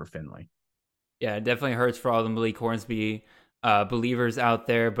season here for Finley. Yeah, it definitely hurts for all the Malik Hornsby believers out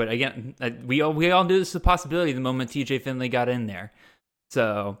there. But again, we all knew this was a possibility the moment TJ Finley got in there.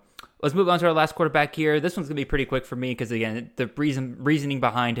 So let's move on to our last quarterback here. This one's going to be pretty quick for me because, again, the reasoning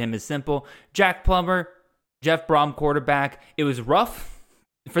behind him is simple. Jack Plummer, Jeff Brom quarterback. It was rough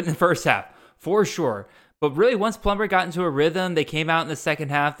for the first half, for sure. But really, once Plummer got into a rhythm, they came out in the second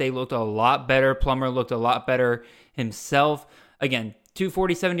half. They looked a lot better. Plummer looked a lot better himself. Again,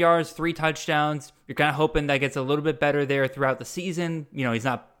 247 yards, 3 touchdowns. You're kind of hoping that gets a little bit better there throughout the season. He's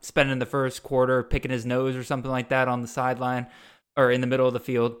not spending the first quarter picking his nose or something like that on the sideline or in the middle of the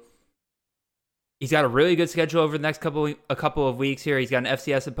field. He's got a really good schedule over the next couple of weeks here. He's got an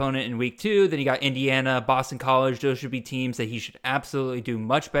FCS opponent in week 2. Then he got Indiana, Boston College. Those should be teams that he should absolutely do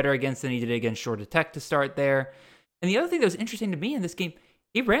much better against than he did against Georgia Tech to start there. And the other thing that was interesting to me in this game,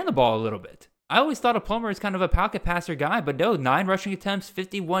 he ran the ball a little bit. I always thought of Plummer as kind of a pocket passer guy, but no, 9 rushing attempts,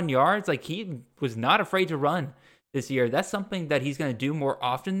 51 yards. Like, he was not afraid to run this year. That's something that he's going to do more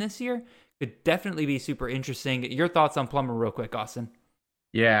often this year. Could definitely be super interesting. Your thoughts on Plummer real quick, Austin?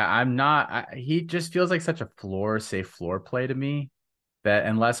 Yeah, I'm not. He just feels like such a safe floor play to me. that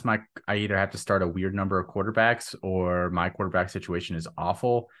unless I either have to start a weird number of quarterbacks or my quarterback situation is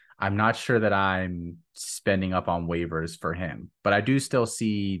awful, I'm not sure that I'm spending up on waivers for him. But I do still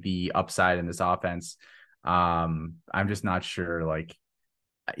see the upside in this offense. I'm just not sure. Like,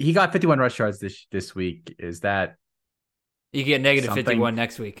 he got 51 rush yards this week. Is that you get negative 51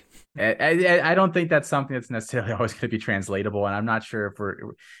 next week? I don't think that's something that's necessarily always going to be translatable, and I'm not sure if we're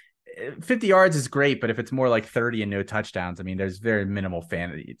 50 yards is great, but if it's more like 30 and no touchdowns, I mean, there's very minimal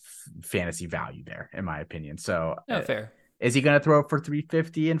fantasy value there, in my opinion. So, fair. Is he going to throw for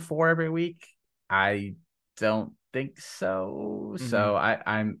 350 and 4 every week? I don't think so. Mm-hmm. So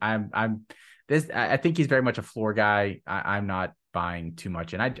I think he's very much a floor guy. I'm not buying too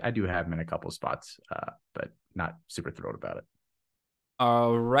much, and I do have him in a couple of spots, but not super thrilled about it.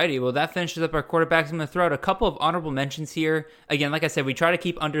 Alrighty, well, that finishes up our quarterbacks. I'm going to throw out a couple of honorable mentions here. Again, like I said, we try to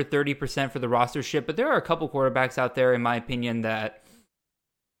keep under 30% for the rostership, but there are a couple quarterbacks out there, in my opinion, that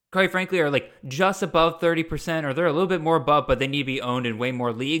quite frankly are like just above 30%, or they're a little bit more above, but they need to be owned in way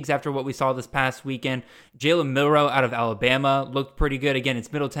more leagues after what we saw this past weekend. Jalen Milroe out of Alabama looked pretty good. Again,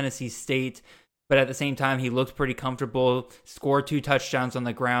 it's Middle Tennessee State, but at the same time, he looked pretty comfortable, scored 2 touchdowns on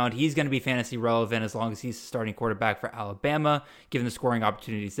the ground. He's going to be fantasy relevant as long as he's starting quarterback for Alabama, given the scoring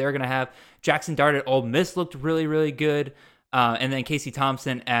opportunities they're going to have. Jackson Dart at Ole Miss looked really, really good. And then Casey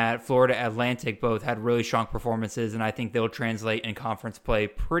Thompson at Florida Atlantic both had really strong performances, and I think they'll translate in conference play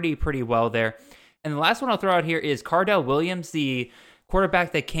pretty well there. And the last one I'll throw out here is Cardell Williams, the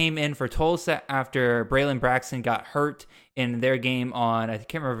quarterback that came in for Tulsa after Braylon Braxton got hurt in their game on, I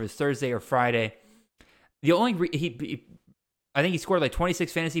can't remember if it was Thursday or Friday. The only I think he scored like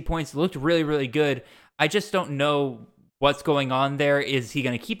 26 fantasy points. Looked really, really good. I just don't know what's going on there. Is he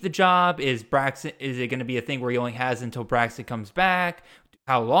going to keep the job? Is it going to be a thing where he only has until Braxton comes back?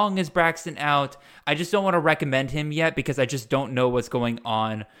 How long is Braxton out? I just don't want to recommend him yet because I just don't know what's going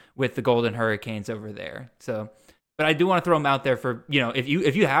on with the Golden Hurricanes over there. So, but I do want to throw him out there for, if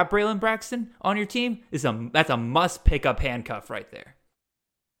you have Braylon Braxton on your team, that's a must pick up handcuff right there.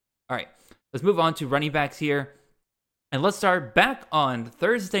 All right. Let's move on to running backs here. And let's start back on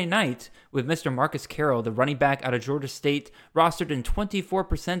Thursday night with Mr. Marcus Carroll, the running back out of Georgia State, rostered in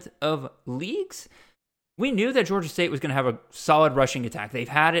 24% of leagues. We knew that Georgia State was going to have a solid rushing attack. They've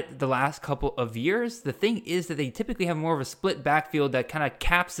had it the last couple of years. The thing is that they typically have more of a split backfield that kind of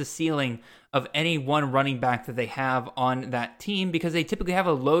caps the ceiling of any one running back that they have on that team because they typically have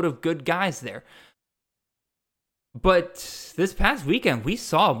a load of good guys there. But this past weekend, we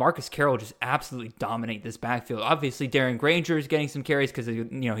saw Marcus Carroll just absolutely dominate this backfield. Obviously, Darren Granger is getting some carries because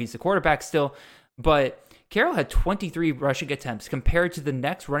he's the quarterback still. But Carroll had 23 rushing attempts compared to the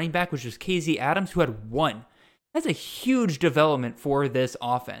next running back, which was KZ Adams, who had 1. That's a huge development for this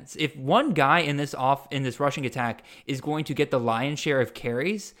offense. If one guy in this rushing attack is going to get the lion's share of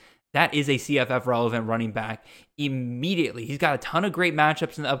carries, that is a CFF relevant running back immediately. He's got a ton of great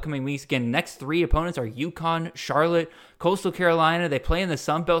matchups in the upcoming weeks. Again, next 3 opponents are UConn, Charlotte, Coastal Carolina. They play in the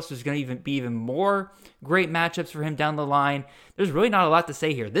Sun Belt, so there's going to be even more great matchups for him down the line. There's really not a lot to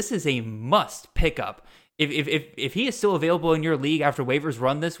say here. This is a must pick up. If he is still available in your league after waivers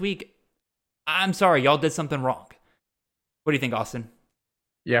run this week, I'm sorry, y'all did something wrong. What do you think, Austin?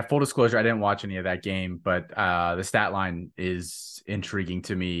 Yeah, full disclosure, I didn't watch any of that game, but the stat line is intriguing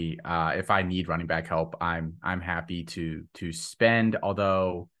to me. If I need running back help, I'm happy to spend.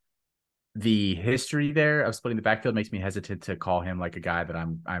 Although the history there of splitting the backfield makes me hesitant to call him like a guy that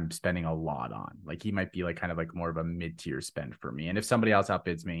I'm spending a lot on. Like he might be like kind of like more of a mid-tier spend for me. And if somebody else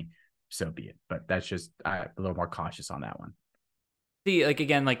outbids me, so be it. But that's just a little more cautious on that one. See,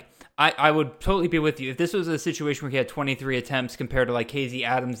 I would totally be with you. If this was a situation where he had 23 attempts compared to like KZ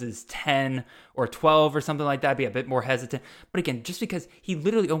Adams' 10 or 12 or something like that, I'd be a bit more hesitant. But again, just because he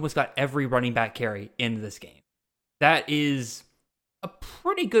literally almost got every running back carry in this game, that is a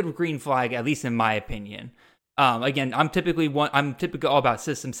pretty good green flag, at least in my opinion. Again, I'm typically all about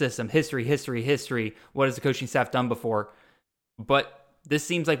system, history. What has the coaching staff done before? But this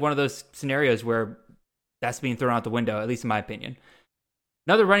seems like one of those scenarios where that's being thrown out the window, at least in my opinion.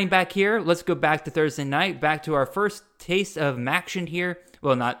 Another running back here. Let's go back to Thursday night, back to our first taste of Maction here.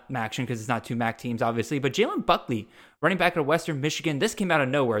 Well, not Maction because it's not 2 MAC teams, obviously, but Jalen Buckley, running back out of Western Michigan. This came out of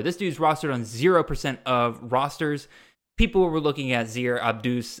nowhere. This dude's rostered on 0% of rosters. People were looking at Zaire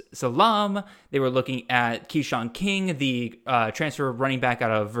Abdus-Salam. They were looking at Keyshawn King, the transfer running back out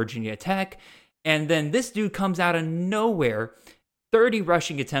of Virginia Tech. And then this dude comes out of nowhere. 30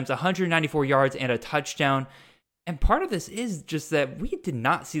 rushing attempts, 194 yards, and a touchdown. And part of this is just that we did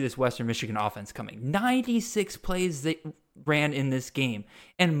not see this Western Michigan offense coming. 96 plays they ran in this game,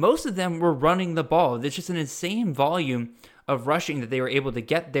 and most of them were running the ball. There's just an insane volume of rushing that they were able to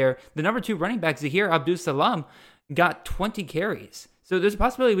get there. The number 2 running back, Zahir Abdus-Salam, got 20 carries. So there's a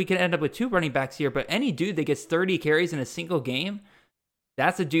possibility we could end up with 2 running backs here, but any dude that gets 30 carries in a single game,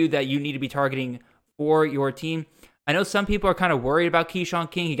 that's a dude that you need to be targeting for your team. I know some people are kind of worried about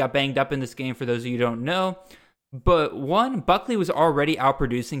Keyshawn King. He got banged up in this game, for those of you who don't know. But one, Buckley was already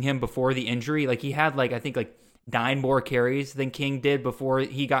outproducing him before the injury. Like, he had, I think 9 more carries than King did before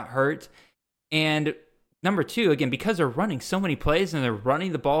he got hurt. And number 2, again, because they're running so many plays and they're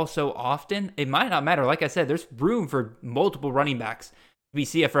running the ball so often, it might not matter. Like I said, there's room for multiple running backs to be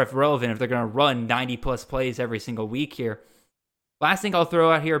CFF relevant if they're going to run 90-plus plays every single week here. Last thing I'll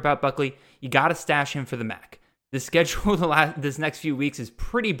throw out here about Buckley, you got to stash him for the MAC. The schedule this next few weeks is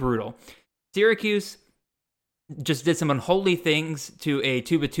pretty brutal. Syracuse just did some unholy things to a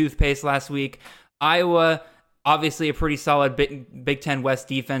tube of toothpaste last week. Iowa, obviously a pretty solid Big Ten West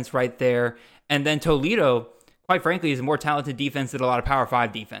defense right there. And then Toledo, quite frankly, is a more talented defense than a lot of Power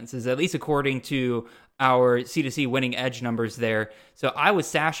 5 defenses, at least according to our C2C winning edge numbers there. So I would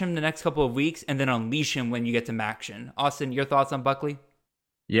stash him the next couple of weeks and then unleash him when you get to Maction. Austin, your thoughts on Buckley?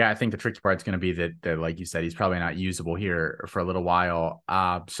 Yeah, I think the tricky part is going to be that, like you said, he's probably not usable here for a little while.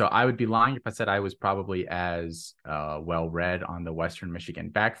 So I would be lying if I said I was probably as well-read on the Western Michigan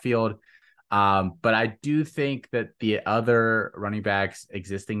backfield. But I do think that the other running backs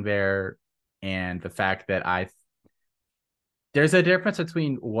existing there and the fact that there's a difference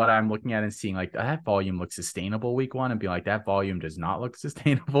between what I'm looking at and seeing that volume looks sustainable week 1 and being like, that volume does not look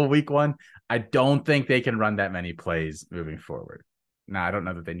sustainable week 1. I don't think they can run that many plays moving forward. Now, I don't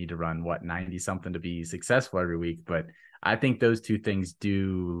know that they need to run 90 something to be successful every week, but I think those two things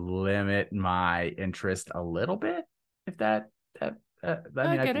do limit my interest a little bit. If I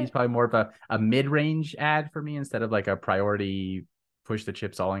think he's probably more of a mid-range ad for me instead of a priority push the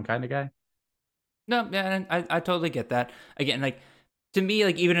chips all in kind of guy. No, yeah, I totally get that. Again, to me,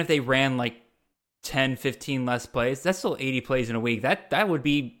 even if they ran 10, 15 less plays, that's still 80 plays in a week. That would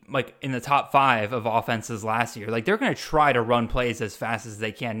be in the top 5 of offenses last year. They're going to try to run plays as fast as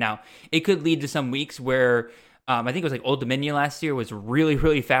they can. Now, it could lead to some weeks where I think it was Old Dominion last year was really,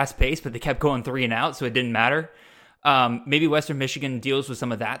 really fast paced, but they kept going 3 and out, so it didn't matter. Maybe Western Michigan deals with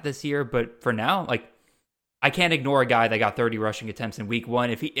some of that this year, but for now, I can't ignore a guy that got 30 rushing attempts in week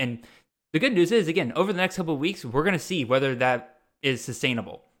 1. And the good news is, again, over the next couple of weeks, we're going to see whether that is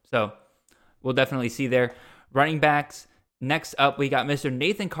sustainable. So we'll definitely see there. Running backs, next up, we got Mr.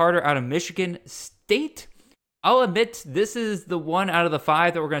 Nathan Carter out of Michigan State. I'll admit, this is the one out of the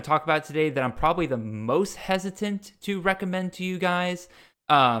 5 that we're going to talk about today that I'm probably the most hesitant to recommend to you guys.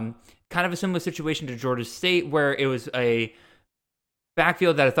 Kind of a similar situation to Georgia State, where it was a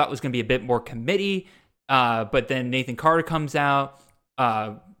backfield that I thought was going to be a bit more committee, but then Nathan Carter comes out,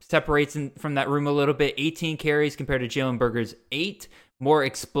 separates from that room a little bit. 18 carries compared to Jalen Berger's 8. More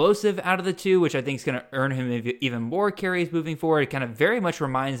explosive out of the 2, which I think is going to earn him even more carries moving forward. It kind of very much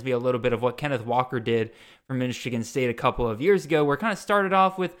reminds me a little bit of what Kenneth Walker did for Michigan State a couple of years ago, where it kind of started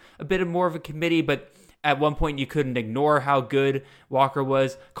off with a bit more of a committee, but at one point you couldn't ignore how good Walker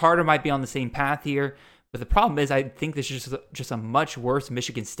was. Carter might be on the same path here, but the problem is I think this is just a much worse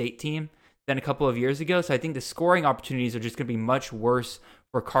Michigan State team than a couple of years ago. So I think the scoring opportunities are just going to be much worse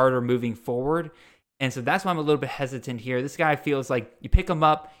for Carter moving forward. And so that's why I'm a little bit hesitant here. This guy feels like you pick him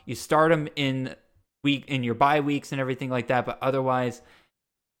up, you start him in your bye weeks and everything like that, but otherwise,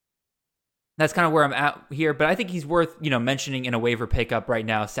 that's kind of where I'm at here. But I think he's worth mentioning in a waiver pickup right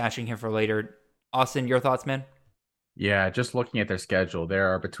now, stashing him for later. Austin, your thoughts, man? Yeah, just looking at their schedule, there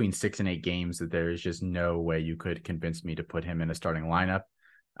are between 6 and 8 games that there is just no way you could convince me to put him in a starting lineup.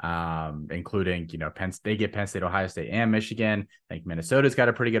 Including, they get Penn State, Ohio State, and Michigan. I think Minnesota's got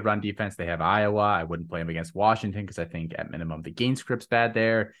a pretty good run defense. They have Iowa. I wouldn't play them against Washington because I think at minimum the game script's bad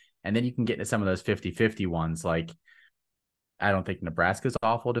there. And then you can get into some of those 50-50 ones. I don't think Nebraska's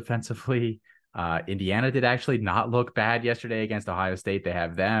awful defensively. Indiana did actually not look bad yesterday against Ohio State. They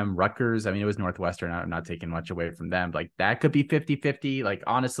have them. Rutgers, it was Northwestern. I'm not taking much away from them. That could be 50-50.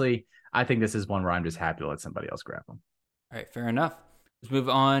 Honestly, I think this is one where I'm just happy to let somebody else grab them. All right, fair enough. Let's move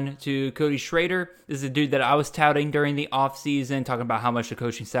on to Cody Schrader. This is a dude that I was touting during the offseason, talking about how much the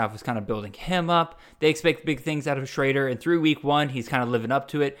coaching staff was kind of building him up. They expect big things out of Schrader, and through week 1, he's kind of living up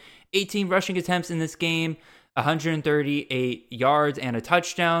to it. 18 rushing attempts in this game, 138 yards and a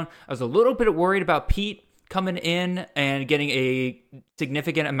touchdown. I was a little bit worried about Pete coming in and getting a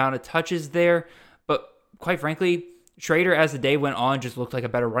significant amount of touches there, but quite frankly, Schrader, as the day went on, just looked like a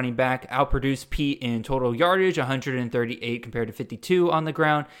better running back, outproduced Pete in total yardage, 138 compared to 52 on the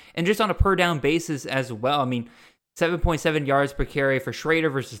ground, and just on a per down basis as well. I mean, 7.7 yards per carry for Schrader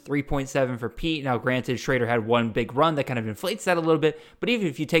versus 3.7 for Pete. Now, granted, Schrader had one big run that kind of inflates that a little bit, but even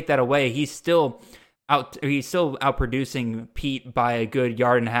if you take that away, he's still outproducing Pete by a good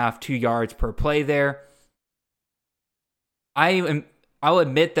yard and a half, 2 yards per play there. I'll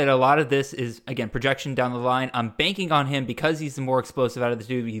admit that a lot of this is, again, projection down the line. I'm banking on him because he's the more explosive out of the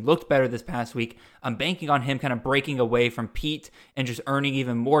two. He looked better this past week. I'm banking on him kind of breaking away from Pete and just earning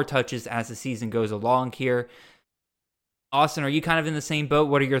even more touches as the season goes along here. Austin, are you kind of in the same boat?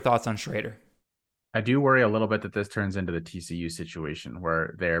 What are your thoughts on Schrader? I do worry a little bit that this turns into the TCU situation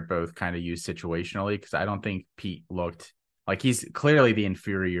where they're both kind of used situationally, because I don't think Pete looked like he's clearly the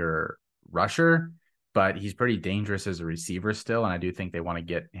inferior rusher, but he's pretty dangerous as a receiver still, and I do think they want to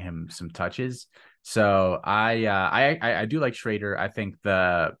get him some touches. So I do like Schrader. I think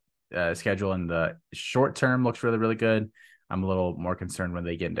the schedule in the short term looks really, really good. I'm a little more concerned when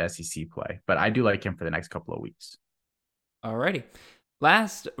they get into SEC play, but I do like him for the next couple of weeks. Alrighty.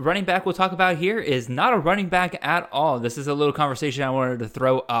 Last running back we'll talk about here is not a running back at all. This is a little conversation I wanted to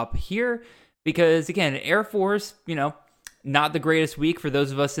throw up here because, again, Air Force, not the greatest week for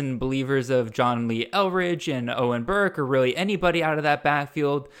those of us in believers of John Lee Elridge and Owen Burke or really anybody out of that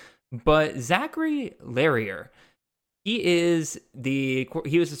backfield. But Zachary Larrier, he was the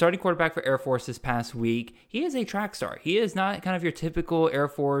starting quarterback for Air Force this past week. He is a track star. He is not kind of your typical Air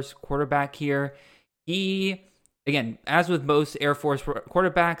Force quarterback here. He, again, as with most Air Force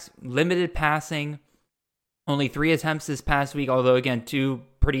quarterbacks, limited passing, only 3 attempts this past week, although, again, 2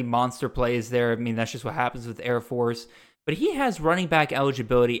 pretty monster plays there. I mean, that's just what happens with Air Force. But he has running back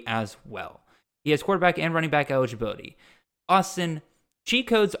eligibility as well. He has quarterback and running back eligibility. Austin, cheat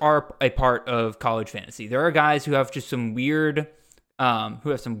codes are a part of college fantasy. There are guys who have just some weird,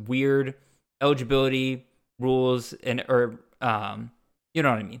 eligibility rules you know what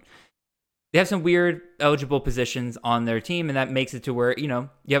I mean. They have some weird eligible positions on their team, and that makes it to where, you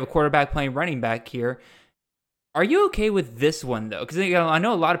have a quarterback playing running back here. Are you okay with this one, though? Because I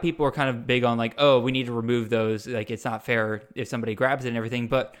know a lot of people are kind of big on, like, oh, we need to remove those. Like, it's not fair if somebody grabs it and everything.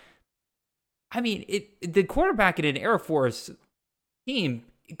 But, I mean, the quarterback in an Air Force team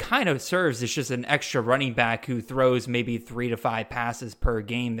kind of serves as just an extra running back who throws maybe 3 to 5 passes per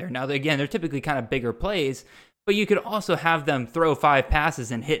game there. Now, again, they're typically kind of bigger plays, but you could also have them throw 5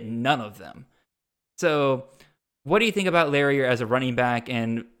 passes and hit none of them. So, what do you think about Larrier as a running back,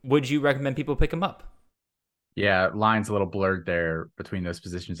 and would you recommend people pick him up? Yeah, line's a little blurred there between those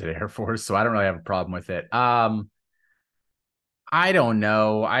positions at Air Force, so I don't really have a problem with it. I don't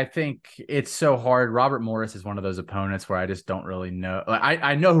know. I think it's so hard. Robert Morris is one of those opponents where I just don't really know. Like,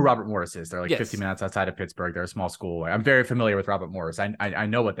 I know who Robert Morris is. They're like 50 minutes outside of Pittsburgh. They're a small school. I'm very familiar with Robert Morris. I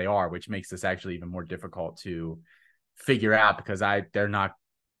know what they are, which makes this actually even more difficult to figure out because they're not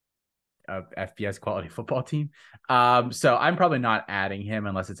a FBS quality football team. So I'm probably not adding him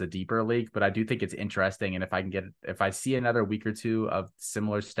unless it's a deeper league, but I do think it's interesting. And if I see another week or two of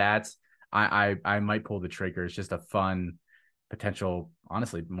similar stats, I might pull the trigger. It's just a fun potential,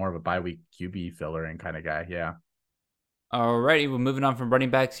 honestly, more of a bye week QB filler and kind of guy. Yeah. Alrighty, we're moving on from running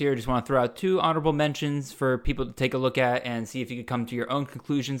backs here. Just want to throw out 2 honorable mentions for people to take a look at and see if you could come to your own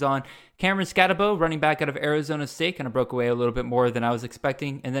conclusions on. Cameron Scatabo, running back out of Arizona State, kind of broke away a little bit more than I was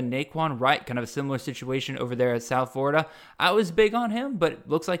expecting. And then Naquan Wright, kind of a similar situation over there at South Florida. I was big on him, but it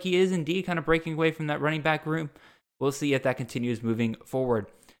looks like he is indeed kind of breaking away from that running back room. We'll see if that continues moving forward.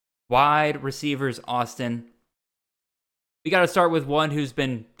 Wide receivers, Austin. We got to start with one who's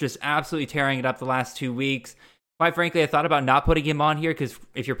been just absolutely tearing it up the last 2 weeks. Quite frankly, I thought about not putting him on here because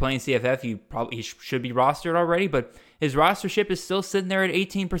if you're playing CFF, he should be rostered already, but his rostership is still sitting there at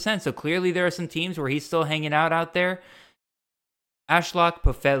 18%, so clearly there are some teams where he's still hanging out there.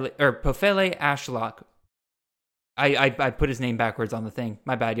 Pofele Ashlock. I put his name backwards on the thing.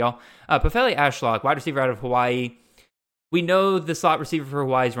 My bad, y'all. Pofele Ashlock, wide receiver out of Hawaii. We know the slot receiver for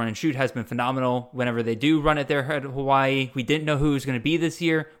Hawaii's run and shoot has been phenomenal whenever they do run it there at Hawaii. We didn't know who he was going to be this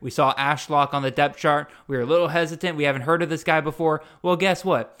year. We saw Ashlock on the depth chart. We were a little hesitant. We haven't heard of this guy before. Well, guess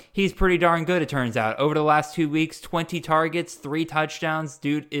what? He's pretty darn good, it turns out. Over the last 2 weeks, 20 targets, 3 touchdowns.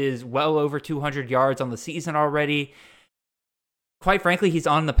 Dude is well over 200 yards on the season already. Quite frankly, he's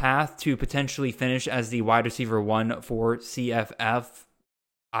on the path to potentially finish as the wide receiver 1 for CFF.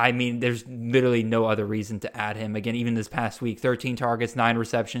 I mean, there's literally no other reason to add him. Again, even this past week, 13 targets, 9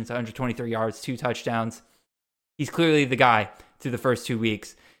 receptions, 123 yards, 2 touchdowns. He's clearly the guy through the first 2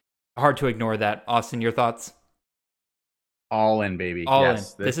 weeks. Hard to ignore that. Austin, your thoughts? All in, baby. All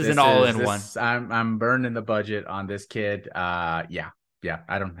yes, in. This is an all-in one. I'm burning the budget on this kid. Yeah.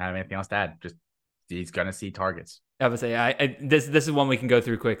 I don't have anything else to add. Just he's gonna see targets. I would say this is one we can go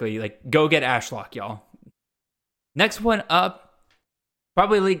through quickly. Like, go get Ashlock, y'all. Next one up,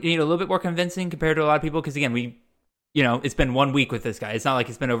 probably need a little bit more convincing compared to a lot of people because again, it's been 1 week with this guy. It's not like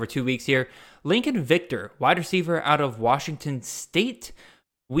it's been over 2 weeks here. Lincoln Victor, wide receiver out of Washington State.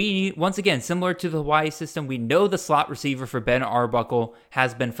 We, once again, similar to the Hawaii system, we know the slot receiver for Ben Arbuckle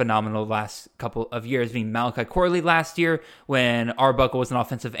has been phenomenal the last couple of years. I mean, Malachi Corley last year, when Arbuckle was an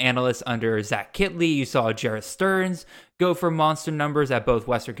offensive analyst under Zach Kitley, you saw Jarrett Stearns go for monster numbers at both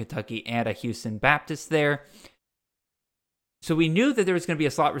Western Kentucky and at Houston Baptist there. So we knew that there was going to be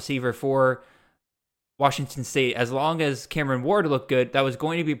a slot receiver for Washington State. As long as Cameron Ward looked good, that was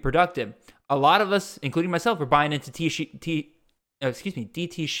going to be productive. A lot of us, including myself, were buying into DT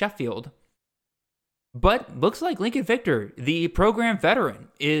Sheffield. But looks like Lincoln Victor, the program veteran,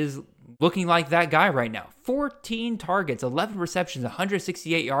 is looking like that guy right now. 14 targets, 11 receptions,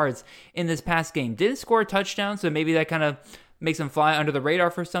 168 yards in this past game. Didn't score a touchdown, so maybe that kind of makes him fly under the radar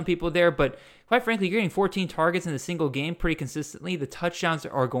for some people there. But quite frankly, you're getting 14 targets in a single game pretty consistently. The touchdowns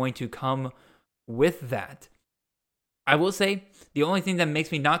are going to come with that. I will say the only thing that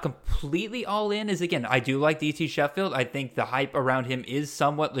makes me not completely all in is, again, I do like DT Sheffield. I think the hype around him is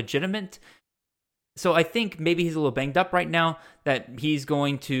somewhat legitimate. So I think maybe he's a little banged up right now, that his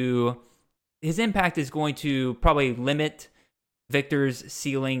impact is going to probably limit Victor's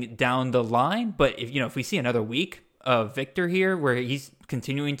ceiling down the line. But if we see another week of Victor here where he's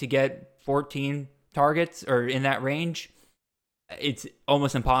continuing to get 14 targets or in that range, it's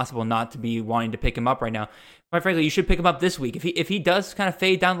almost impossible not to be wanting to pick him up right now. Quite frankly, you should pick him up this week. If he does kind of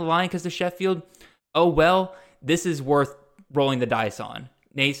fade down the line because of Sheffield, oh well, this is worth rolling the dice on.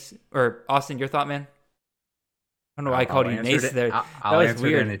 Nace or Austin, your thought, man? I don't know why I called you Nace there. I'll answer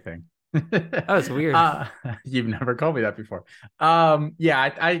weird. Anything. That was weird. You've never called me that before.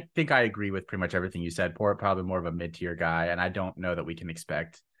 I think I agree with pretty much everything you said. Probably more of a mid-tier guy, and I don't know that we can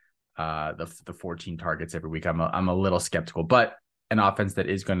expect the 14 targets every week. I'm a little skeptical, but an offense that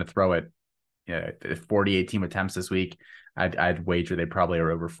is going to throw it 48 team attempts this week, I'd wager they probably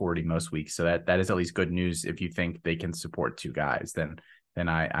are over 40 most weeks. So that is at least good news. If you think they can support two guys, then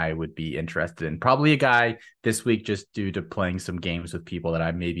I would be interested in probably a guy this week just due to playing some games with people that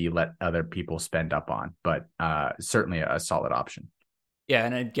I maybe let other people spend up on, but certainly a solid option. Yeah,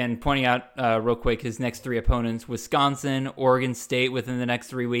 and again, pointing out real quick, his next three opponents, Wisconsin, Oregon State, within the next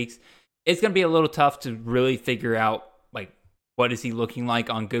 3 weeks. It's going to be a little tough to really figure out, like, what is he looking like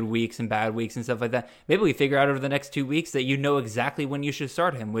on good weeks and bad weeks and stuff like that. Maybe we figure out over the next 2 weeks that you know exactly when you should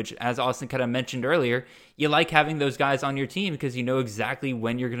start him, which, as Austin kind of mentioned earlier, you like having those guys on your team because you know exactly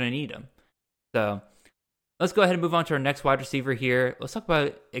when you're going to need them. So let's go ahead and move on to our next wide receiver here. Let's talk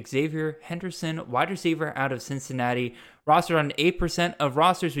about Xavier Henderson, wide receiver out of Cincinnati, rostered on 8% of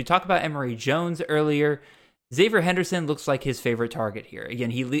rosters. We talked about Emory Jones earlier. Xavier Henderson looks like his favorite target here. Again,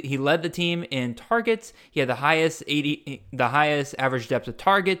 he led the team in targets. He had the highest average depth of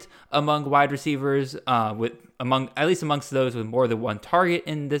target among wide receivers, amongst those with more than one target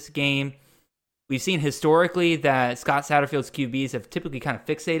in this game. We've seen historically that Scott Satterfield's QBs have typically kind of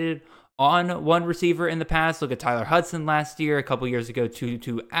fixated on one receiver in the past. Look at Tyler Hudson last year. A couple years ago,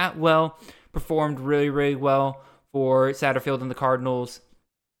 Tutu Atwell performed really, really well for Satterfield and the Cardinals.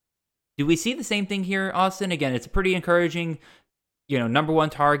 Do we see the same thing here, Austin? Again, it's a pretty encouraging, number one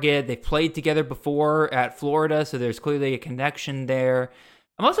target. They've played together before at Florida, so there's clearly a connection there.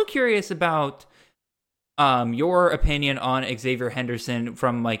 I'm also curious about your opinion on Xavier Henderson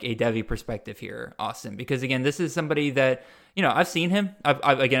from like a Devy perspective here, Austin, because again, this is somebody that, I've seen him.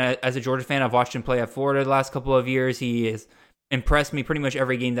 Again, as a Georgia fan, I've watched him play at Florida the last couple of years. He has impressed me pretty much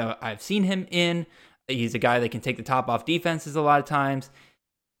every game that I've seen him in. He's a guy that can take the top off defenses a lot of times.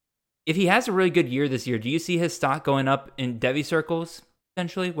 If he has a really good year this year, do you see his stock going up in Devy circles,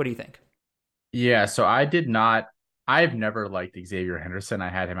 essentially? What do you think? Yeah, so I've never liked Xavier Henderson. I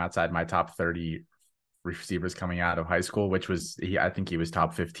had him outside my top 30 receivers coming out of high school, which was, I think he was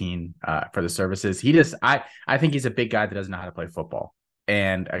top 15 for the services. I think he's a big guy that doesn't know how to play football.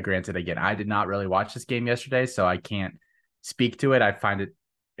 And granted, again, I did not really watch this game yesterday, so I can't speak to it. I find it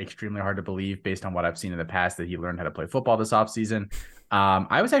extremely hard to believe based on what I've seen in the past that he learned how to play football this offseason.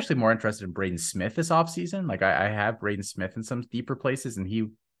 I was actually more interested in Braden Smith this offseason. Like I have Braden Smith in some deeper places and he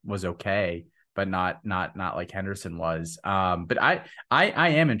was okay, but not like Henderson was. But I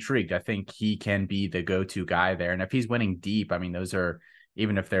am intrigued. I think he can be the go-to guy there. And if he's winning deep, I mean, those are,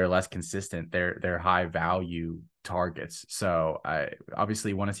 even if they're less consistent, they're high value targets. So I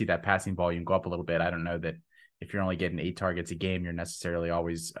obviously want to see that passing volume go up a little bit. I don't know that if you're only getting 8 targets a game, you're necessarily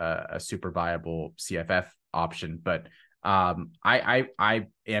always a super viable CFF option. But I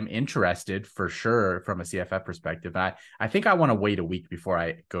am interested for sure from a CFF perspective. I think I want to wait a week before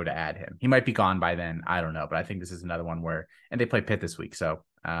I go to add him. He might be gone by then. I don't know, but I think this is another one where, and they play Pitt this week, so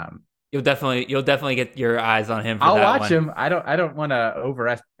you'll definitely get your eyes on him. I'll watch him. I don't want to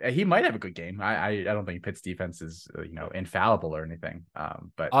overestimate. He might have a good game. I don't think Pitt's defense is infallible or anything.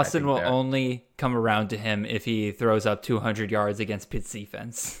 But Austin will only come around to him if he throws up 200 yards against Pitt's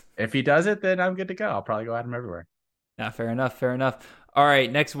defense. If he does it, then I'm good to go. I'll probably go at him everywhere. Yeah, fair enough. All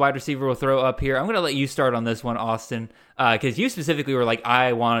right, next wide receiver we'll throw up here. I'm going to let you start on this one, Austin, because you specifically were like,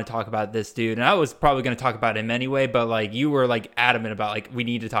 I want to talk about this dude. And I was probably going to talk about him anyway, but like you were like adamant about like, we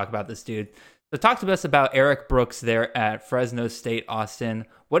need to talk about this dude. So talk to us about Eric Brooks there at Fresno State, Austin.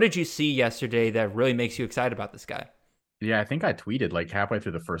 What did you see yesterday that really makes you excited about this guy? Yeah, I think I tweeted like halfway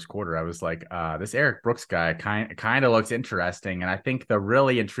through the first quarter. I was like, this Eric Brooks guy kind of looks interesting. And I think the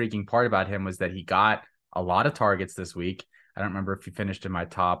really intriguing part about him was that he got a lot of targets this week. I don't remember if he finished in my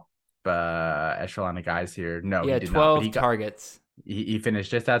top echelon of guys here. No, he did 12 not. targets. He finished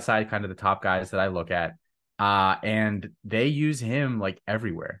just outside kind of the top guys that I look at. And they use him like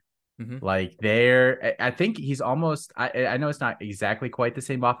everywhere. Mm-hmm. Like I think he's almost, I know it's not exactly quite the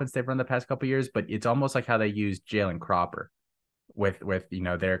same offense they've run the past couple of years, but it's almost like how they use Jalen Cropper with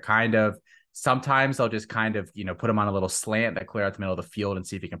they're kind of, sometimes they'll just kind of, put him on a little slant that clear out the middle of the field and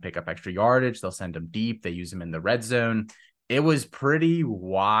see if he can pick up extra yardage. They'll send him deep. They use him in the red zone. It was pretty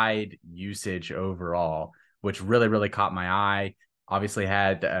wide usage overall, which really, really caught my eye. Obviously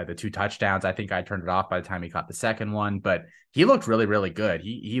had the 2 touchdowns. I think I turned it off by the time he caught the second one, but he looked really, really good.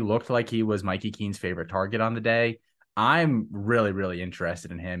 He looked like he was Mikey Keene's favorite target on the day. I'm really, really interested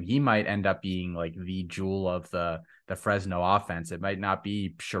in him. He might end up being like the jewel of the Fresno offense. It might not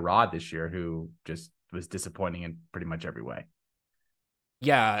be Sherrod this year, who just was disappointing in pretty much every way.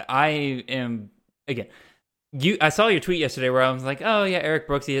 Yeah, I am, again, I saw your tweet yesterday where I was like, oh yeah, Eric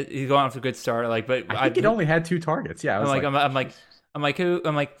Brooks, he's going off to a good start. Like, but I think it only had 2 targets. Yeah, I'm like,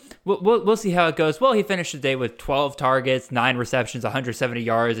 we'll see how it goes. Well, he finished the day with 12 targets, 9 receptions, 170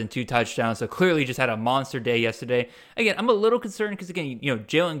 yards, and 2 touchdowns. So clearly just had a monster day yesterday. Again, I'm a little concerned because, again,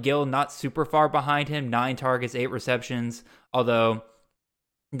 Jalen Gill not super far behind him, 9 targets, 8 receptions, although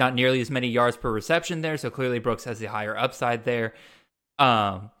not nearly as many yards per reception there. So clearly Brooks has the higher upside there.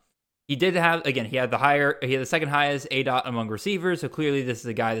 He did have, again, he had the second highest ADOT among receivers. So clearly this is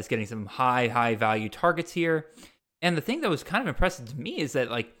a guy that's getting some high value targets here. And the thing that was kind of impressive to me is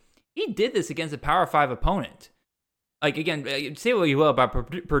that, like, he did this against a Power 5 opponent. Like, again, say what you will about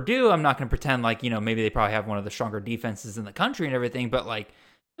Purdue. I'm not going to pretend like, maybe they probably have one of the stronger defenses in the country and everything. But, like,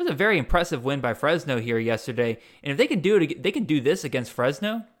 it was a very impressive win by Fresno here yesterday. And if they can do this against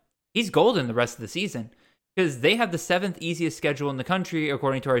Fresno, he's golden the rest of the season. Because they have the 7th easiest schedule in the country,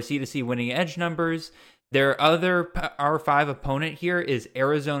 according to our C2C winning edge numbers. Their other Power 5 opponent here is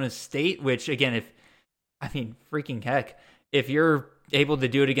Arizona State, which, again, freaking heck. If you're able to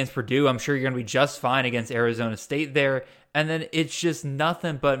do it against Purdue, I'm sure you're going to be just fine against Arizona State there. And then it's just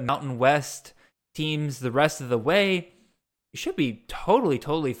nothing but Mountain West teams the rest of the way. You should be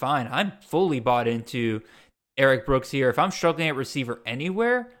totally fine. I'm fully bought into Eric Brooks here. If I'm struggling at receiver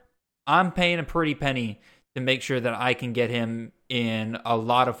anywhere, I'm paying a pretty penny to make sure that I can get him in a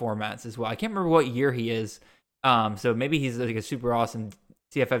lot of formats as well. I can't remember what year he is. So maybe he's like a super awesome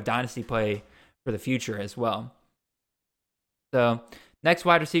CFF dynasty play for the future as well. So next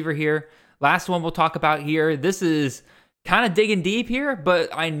wide receiver here. Last one we'll talk about here. This is kind of digging deep here, but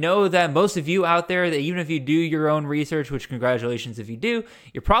I know that most of you out there, that even if you do your own research, which congratulations if you do,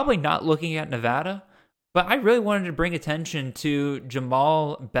 you're probably not looking at Nevada. But I really wanted to bring attention to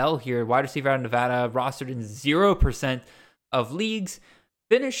Jamal Bell here, wide receiver out of Nevada, rostered in 0% of leagues.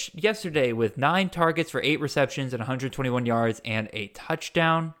 Finished yesterday with 9 targets for 8 receptions and 121 yards and a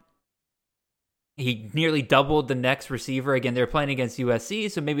touchdown. He nearly doubled the next receiver. Again, they're playing against USC,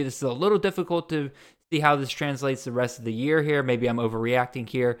 so maybe this is a little difficult to see how this translates the rest of the year here. Maybe I'm overreacting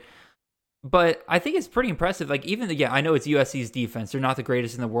here. But I think it's pretty impressive. Like, I know it's USC's defense. They're not the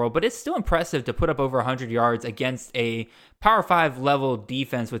greatest in the world, but it's still impressive to put up over 100 yards against a Power 5 level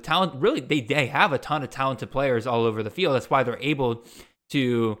defense with talent. Really, they have a ton of talented players all over the field. That's why they're able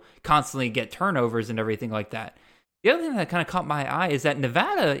to constantly get turnovers and everything like that. The other thing that kind of caught my eye is that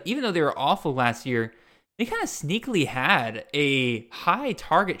Nevada, even though they were awful last year, they kind of sneakily had a high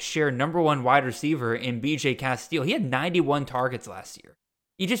target share #1 wide receiver in BJ Castile. He had 91 targets last year.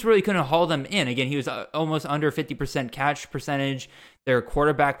 You just really couldn't haul them in. Again, he was almost under 50% catch percentage. Their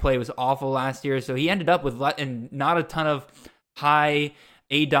quarterback play was awful last year, so he ended up with not a ton of high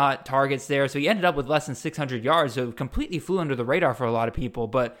A-dot targets there. So he ended up with less than 600 yards. So completely flew under the radar for a lot of people.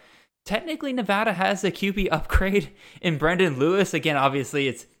 But technically, Nevada has a QB upgrade in Brendan Lewis. Again, obviously,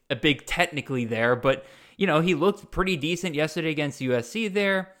 it's a big technically there. But, he looked pretty decent yesterday against USC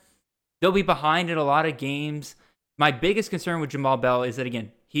there. They'll be behind in a lot of games. My biggest concern with Jamal Bell is that,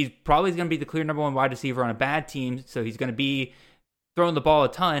 again, he's probably going to be the clear number one wide receiver on a bad team. So he's going to be throwing the ball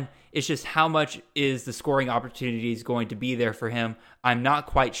a ton. It's just how much is the scoring opportunities going to be there for him? I'm not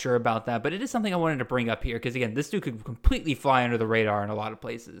quite sure about that, but it is something I wanted to bring up here because, again, this dude could completely fly under the radar in a lot of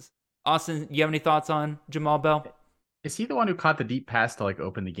places. Austin, you have any thoughts on Jamal Bell? Is he the one who caught the deep pass to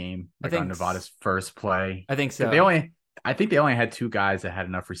open the game, on Nevada's first play? I think so. I think they only had two guys that had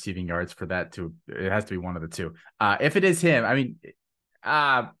enough receiving yards for that to. It has to be one of the two. If it is him,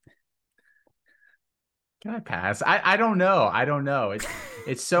 can I pass? I don't know.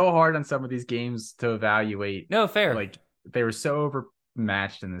 It's so hard on some of these games to evaluate. No, fair. They were so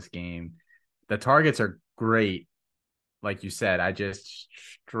overmatched in this game. The targets are great. Like you said, I just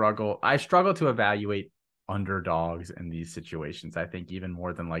struggle. I struggle to evaluate underdogs in these situations. I think even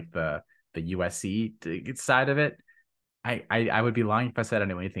more than the USC side of it. I would be lying if I said I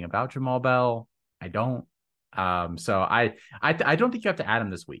knew anything about Jamal Bell. I don't. So I don't think you have to add him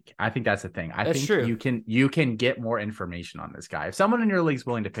this week. I think that's the thing. I think true. You can get more information on this guy. If someone in your league is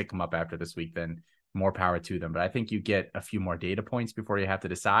willing to pick him up after this week, then more power to them. But I think you get a few more data points before you have to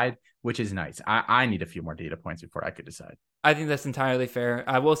decide, which is nice. I need a few more data points before I could decide. I think that's entirely fair.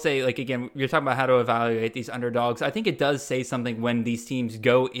 I will say, again, you're talking about how to evaluate these underdogs. I think it does say something when these teams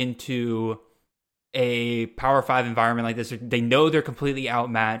go into a Power 5 environment like this. They know they're completely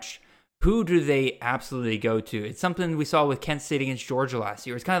outmatched. Who do they absolutely go to? It's something we saw with Kent State against Georgia last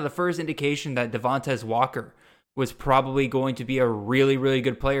year. It's kind of the first indication that Devontae Walker was probably going to be a really, really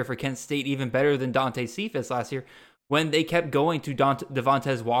good player for Kent State, even better than Dante Cephas last year, when they kept going to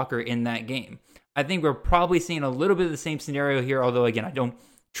Devontae Walker in that game. I think we're probably seeing a little bit of the same scenario here, although, again, I don't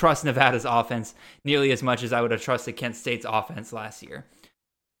trust Nevada's offense nearly as much as I would have trusted Kent State's offense last year.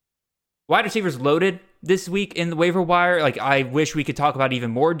 Wide receivers loaded this week in the waiver wire. I wish we could talk about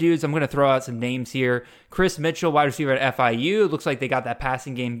even more dudes. I'm going to throw out some names here. Chris Mitchell, wide receiver at FIU. Looks like they got that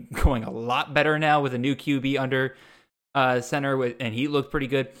passing game going a lot better now with a new QB under center, and he looked pretty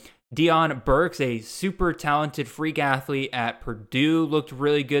good. Deion Burks, a super talented freak athlete at Purdue, looked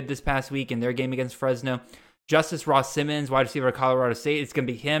really good this past week in their game against Fresno. Justice Ross Simmons, wide receiver at Colorado State. It's going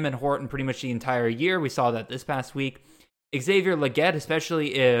to be him and Horton pretty much the entire year. We saw that this past week. Xavier Legette,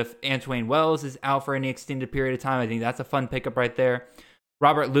 especially if Antwain Wells is out for any extended period of time. I think that's a fun pickup right there.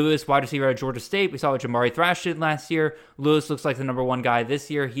 Robert Lewis, wide receiver at Georgia State. We saw what Jamari Thrash did last year. Lewis looks like the number one guy this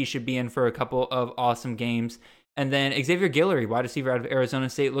year. He should be in for a couple of awesome games. And then Xavier Guillory, wide receiver out of Arizona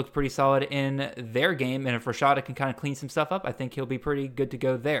State, looked pretty solid in their game. And if Rashada can kind of clean some stuff up, I think he'll be pretty good to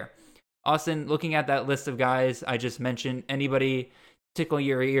go there. Austin, looking at that list of guys I just mentioned, anybody tickle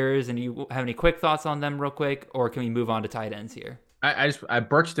your ears and you have any quick thoughts on them real quick, or can we move on to tight ends here?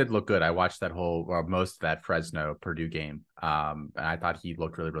 Birch did look good. I watched that most of that Fresno Purdue game. And I thought he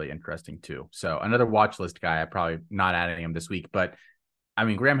looked really, really interesting too. So another watch list guy. I'm probably not adding him this week, but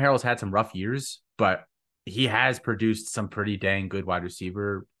Graham Harrell's had some rough years, but he has produced some pretty dang good wide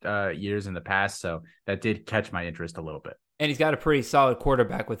receiver years in the past. So that did catch my interest a little bit. And he's got a pretty solid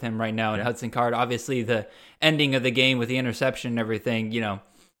quarterback with him right now in Hudson Card. Obviously, the ending of the game with the interception and everything,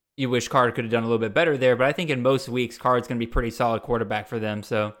 you wish Card could have done a little bit better there. But I think in most weeks, Card's going to be pretty solid quarterback for them.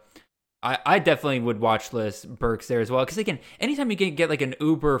 So I definitely would watch list Burks there as well. Because, again, anytime you can get an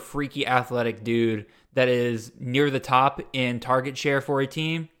uber freaky athletic dude that is near the top in target share for a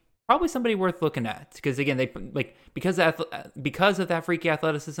team, probably somebody worth looking at. Because, again, they because of that freaky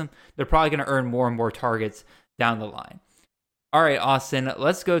athleticism, they're probably going to earn more and more targets down the line. All right, Austin,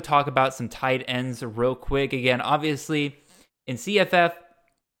 let's go talk about some tight ends real quick. Again, obviously, in CFF,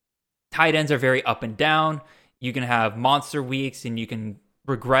 tight ends are very up and down. You can have monster weeks, and you can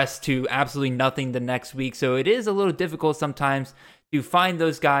regress to absolutely nothing the next week. So it is a little difficult sometimes to find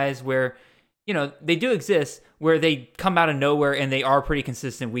those guys where, they do exist, where they come out of nowhere and they are pretty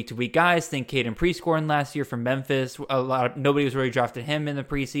consistent week-to-week guys. Think Caden Prescorn last year from Memphis. Nobody was really drafted him in the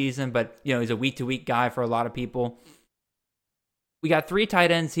preseason, but, he's a week-to-week guy for a lot of people. We got 3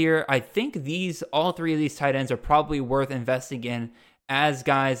 tight ends here. I think all 3 of these tight ends are probably worth investing in as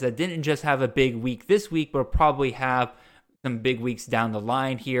guys that didn't just have a big week this week, but probably have some big weeks down the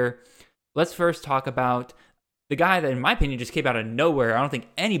line here. Let's first talk about the guy that, in my opinion, just came out of nowhere. I don't think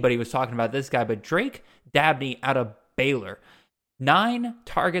anybody was talking about this guy, but Drake Dabney out of Baylor. 9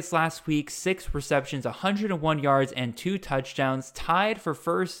 targets last week, 6 receptions, 101 yards, and 2 touchdowns. Tied for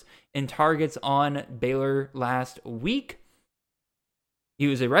first in targets on Baylor last week. He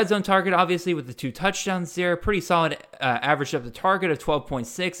was a red zone target, obviously, with the 2 touchdowns there. Pretty solid average up the target of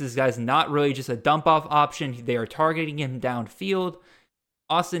 12.6. This guy's not really just a dump-off option. They are targeting him downfield.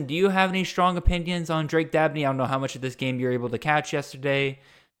 Austin, do you have any strong opinions on Drake Dabney? I don't know how much of this game you're able to catch yesterday.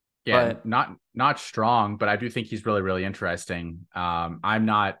 Yeah, not strong, but I do think he's really, really interesting. I'm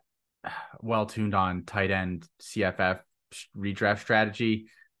not well tuned on tight end CFF redraft strategy.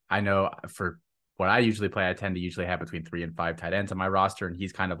 I know for what I usually play, I tend to usually have between 3 and 5 tight ends on my roster, and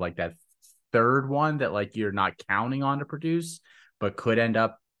he's kind of like that third one that like you're not counting on to produce, but could end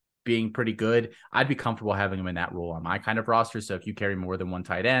up being pretty good. I'd be comfortable having him in that role on my kind of roster. So if you carry more than one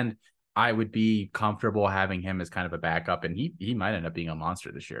tight end, I would be comfortable having him as kind of a backup, and he might end up being a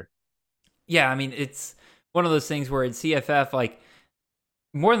monster this year. Yeah, I mean, it's one of those things where in CFF, like,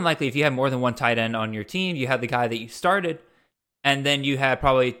 more than likely, if you have more than one tight end on your team, you have the guy that you started, and then you have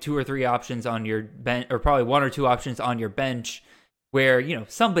probably 2 or 3 options on your bench, or probably 1 or 2 options on your bench, where, you know,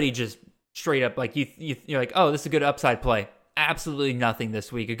 somebody just straight up, like, you're like, oh, this is a good upside play. Absolutely nothing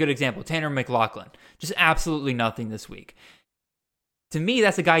this week. A good example, Tanner McLaughlin. Just absolutely nothing this week. To me,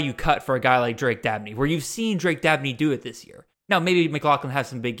 that's a guy you cut for a guy like Drake Dabney, where you've seen Drake Dabney do it this year. Now, maybe McLaughlin has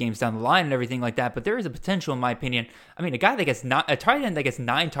some big games down the line and everything like that, but there is a potential, in my opinion. I mean, a guy that gets a tight end that gets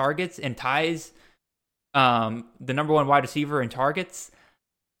 9 targets and ties the number 1 wide receiver in targets,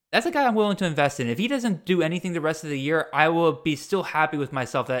 that's a guy I'm willing to invest in. If he doesn't do anything the rest of the year, I will be still happy with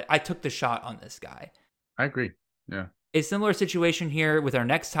myself that I took the shot on this guy. I agree. Yeah. A similar situation here with our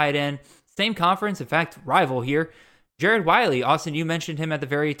next tight end. Same conference, in fact, rival here. Jared Wiley. Austin, you mentioned him at the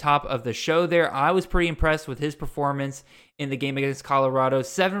very top of the show there. I was pretty impressed with his performance in the game against Colorado.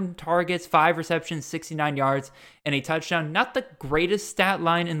 7 targets, 5 receptions, 69 yards, and a touchdown. Not the greatest stat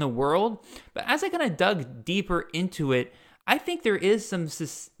line in the world, but as I kind of dug deeper into it, I think there is some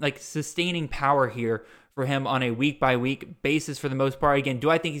sustaining power here for him on a week-by-week basis for the most part. Again, do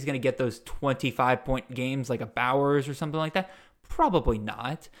I think he's going to get those 25-point games like a Bowers or something like that? Probably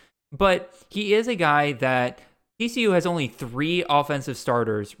not. But he is a guy that TCU has only 3 offensive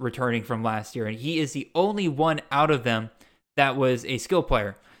starters returning from last year, and he is the only one out of them that was a skill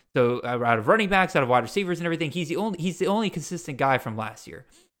player. So out of running backs, out of wide receivers and everything, he's the only consistent guy from last year.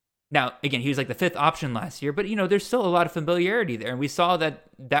 Now, again, he was like the 5th option last year, but, you know, there's still a lot of familiarity there, and we saw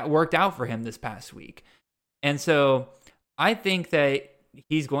that worked out for him this past week. And so I think that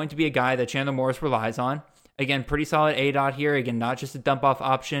he's going to be a guy that Chandler Morris relies on. Again, pretty solid A-dot here. Again, not just a dump-off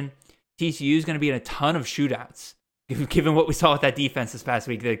option. TCU is going to be in a ton of shootouts, given what we saw with that defense this past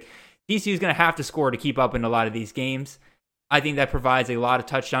week. TCU is going to have to score to keep up in a lot of these games. I think that provides a lot of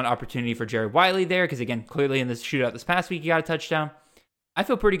touchdown opportunity for Jared Wiley there, because, again, clearly in this shootout this past week, he got a touchdown. I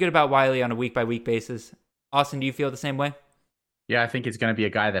feel pretty good about Wiley on a week-by-week basis. Austin, do you feel the same way? Yeah, I think it's going to be a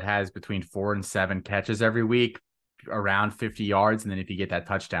guy that has between 4 and 7 catches every week, around 50 yards, and then if you get that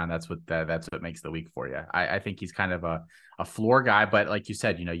touchdown, that's what makes the week for you. I think he's kind of a floor guy, but like you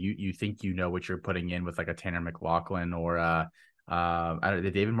said, you know, you think you know what you're putting in with like a Tanner McLaughlin or I don't know,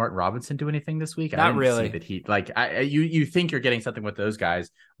 did David Martin Robinson do anything this week? Not really. See that he you think you're getting something with those guys.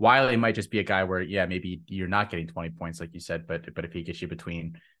 Wiley might just be a guy where maybe you're not getting 20 points like you said, but if he gets you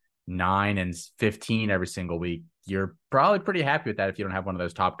between 9 and 15 every single week, you're probably pretty happy with that if you don't have one of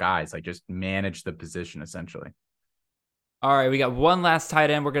those top guys. Like, just manage the position essentially. All right, we got one last tight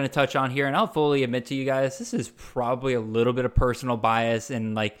end we're going to touch on here, and I'll fully admit to you guys, this is probably a little bit of personal bias,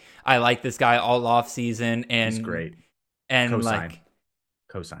 and like I like this guy all off season, and he's great, and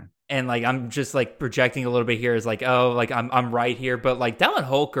cosign, and like I'm just like projecting a little bit here is like, oh, like I'm right here, but like Dallin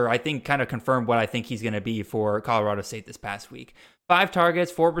Holker, I think kind of confirmed what I think he's going to be for Colorado State this past week. 5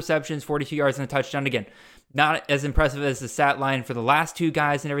 targets, 4 receptions, 42 yards and a touchdown. Again, not as impressive as the stat line for the last 2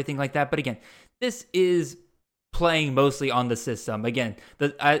 guys and everything like that, but again, this is playing mostly on the system. Again,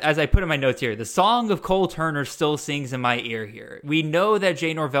 as I put in my notes here, the song of Cole Turner still sings in my ear here. We know that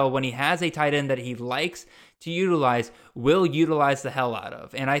Jay Norvell, when he has a tight end that he likes to utilize, will utilize the hell out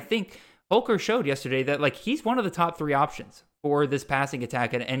of. And I think Holker showed yesterday that like he's one of the top 3 options for this passing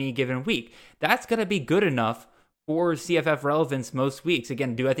attack at any given week. That's going to be good enough for CFF relevance most weeks.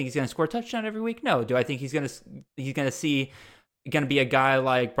 Again, do I think he's going to score a touchdown every week? No. Do I think he's going to be a guy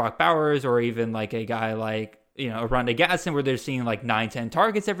like Brock Bowers or even like a guy like, you know, Rondé Gasson where they're seeing like 9-10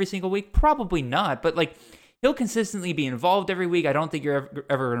 targets every single week? Probably not, but like he'll consistently be involved every week. I don't think you're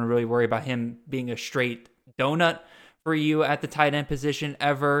ever going to really worry about him being a straight donut for you at the tight end position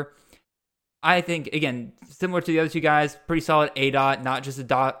ever. I think, again, similar to the other 2 guys, pretty solid A-dot, not just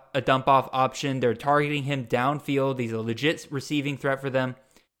a dump-off option. They're targeting him downfield. He's a legit receiving threat for them.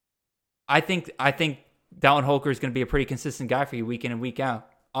 I think Dallin Holker is going to be a pretty consistent guy for you week in and week out.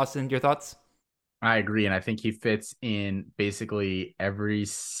 Austin, your thoughts? I agree. And I think he fits in basically every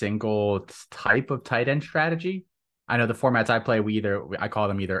single type of tight end strategy. I know the formats I play, I call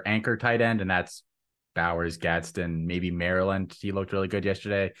them either anchor tight end, and that's Bowers, Gadsden, maybe Maryland. He looked really good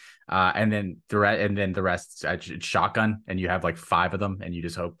yesterday. And then the rest, it's shotgun, and you have like 5 of them, and you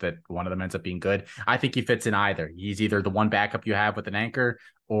just hope that one of them ends up being good. I think he fits in either. He's either the one backup you have with an anchor,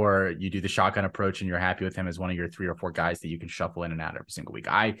 or you do the shotgun approach and you're happy with him as one of your 3 or 4 guys that you can shuffle in and out every single week.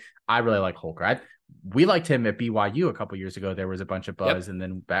 I really like Holker. We liked him at BYU a couple years ago. There was a bunch of buzz, and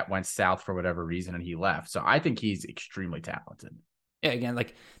then that went south for whatever reason, and he left. So I think he's extremely talented. Yeah, again,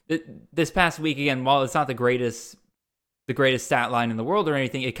 like this past week, again, while it's not the greatest stat line in the world or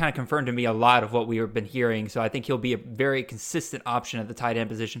anything, it kind of confirmed to me a lot of what we have been hearing. So I think he'll be a very consistent option at the tight end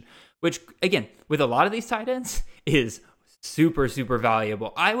position, which, again, with a lot of these tight ends, is super, super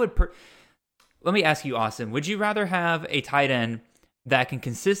valuable. Let me ask you, Austin, would you rather have a tight end that can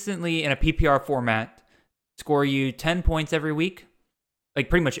consistently, in a PPR format, score you 10 points every week? Like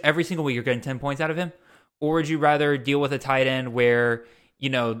pretty much every single week you're getting 10 points out of him? Or would you rather deal with a tight end where,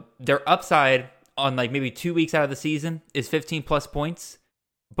 their upside on like maybe 2 weeks out of the season is 15 plus points,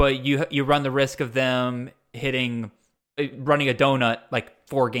 but you run the risk of them running a donut like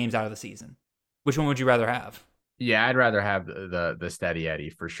 4 games out of the season? Which one would you rather have? Yeah, I'd rather have the steady Eddie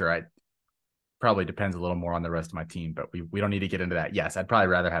for sure. I probably depends a little more on the rest of my team, but we don't need to get into that. Yes, I'd probably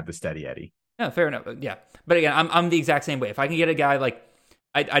rather have the steady Eddie. Yeah, fair enough. Yeah, but again, I'm the exact same way. If I can get a guy like,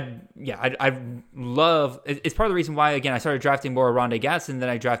 I love. It's part of the reason why, again, I started drafting more Rondé Gadsden than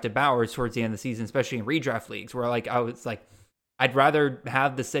I drafted Bowers towards the end of the season, especially in redraft leagues, where I was like, I'd rather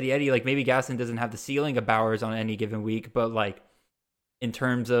have the steady Eddie. Like maybe Gadsden doesn't have the ceiling of Bowers on any given week, but like in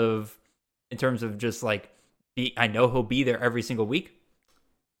terms of just like I know he'll be there every single week.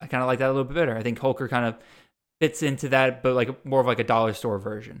 I kind of like that a little bit better. I think Holker kind of fits into that, but like more of like a dollar store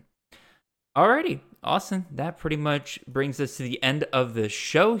version. Alrighty, Austin, that pretty much brings us to the end of the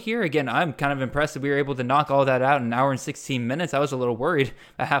show here. Again, I'm kind of impressed that we were able to knock all that out in an hour and 16 minutes. I was a little worried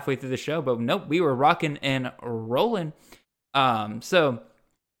about halfway through the show, but nope, we were rocking and rolling. So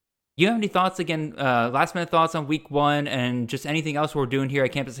you have any thoughts, again, last minute thoughts on week 1 and just anything else we're doing here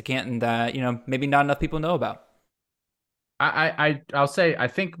at Campus of Canton that, maybe not enough people know about? I'll say, I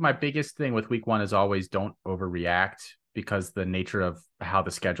think my biggest thing with week 1 is always don't overreact, because the nature of how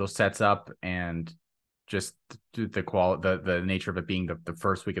the schedule sets up and just the nature of it being the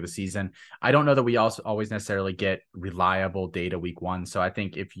first week of the season. I don't know that we also always necessarily get reliable data week 1. So I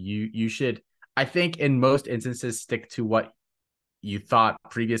think if you should, I think in most instances, stick to what you thought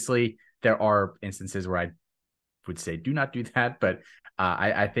previously. There are instances where I would say do not do that, but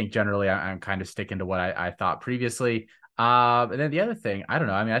I think generally I'm kind of sticking to what I thought previously. And then the other thing, I don't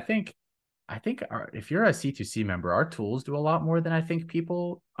know. I mean, I think if you're a C2C member, our tools do a lot more than I think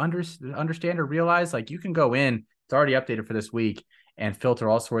people understand or realize. Like you can go in, it's already updated for this week, and filter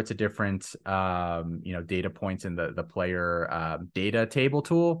all sorts of different, data points in the player data table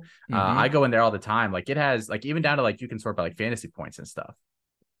tool. I go in there all the time. Like it has like even down to like you can sort by like fantasy points and stuff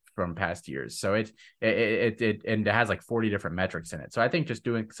from past years. So it has like 40 different metrics in it. So I think just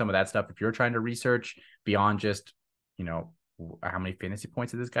doing some of that stuff, if you're trying to research beyond just, how many fantasy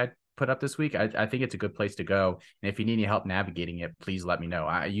points did this guy put up this week, I think it's a good place to go. And if you need any help navigating it, please let me know.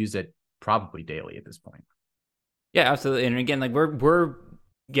 I use it probably daily at this point. Yeah, absolutely. And again, like we're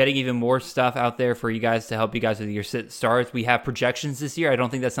getting even more stuff out there for you guys to help you guys with your sit starts. We have projections this year. I don't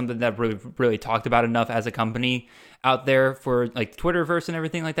think that's something that really talked about enough as a company out there for like Twitterverse and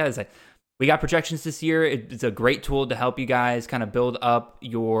everything like that. It's like we got projections this year. It's a great tool to help you guys kind of build up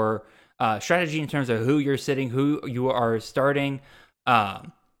your strategy in terms of who you're sitting, who you are starting.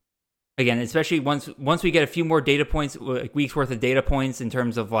 Again, especially once we get a few more data points, like weeks worth of data points in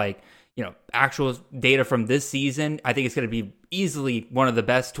terms of like, actual data from this season, I think it's going to be easily one of the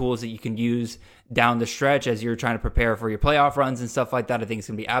best tools that you can use down the stretch as you're trying to prepare for your playoff runs and stuff like that. I think it's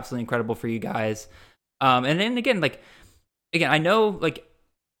going to be absolutely incredible for you guys. And then again, I know the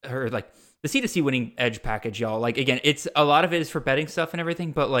C2C winning edge package, y'all, like, again, it's a lot of it is for betting stuff and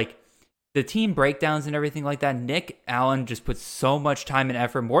everything, but like the team breakdowns and everything like that, Nick Allen just puts so much time and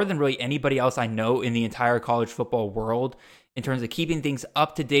effort, more than really anybody else I know in the entire college football world, in terms of keeping things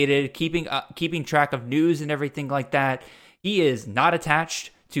up to date, keeping track of news and everything like that. He is not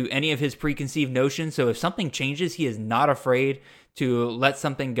attached to any of his preconceived notions. So if something changes, he is not afraid to let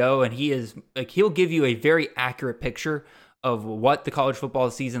something go. And he'll give you a very accurate picture of what the college football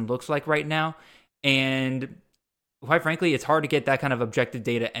season looks like right now. And quite frankly, it's hard to get that kind of objective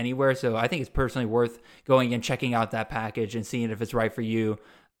data anywhere. So I think it's personally worth going and checking out that package and seeing if it's right for you.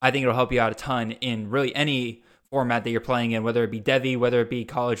 I think it'll help you out a ton in really any format that you're playing in, whether it be Devi, whether it be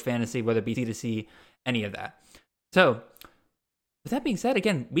college fantasy, whether it be C2C, any of that. So with that being said,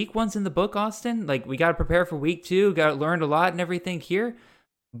 again, week 1's in the book, Austin. Like, we got to prepare for week 2, got to learn a lot and everything here.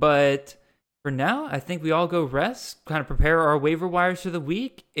 But for now, I think we all go rest, kind of prepare our waiver wires for the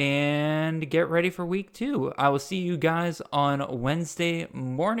week, and get ready for week 2. I will see you guys on Wednesday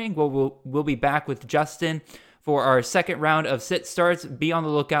morning. We'll be back with Justin for our second round of sit starts. Be on the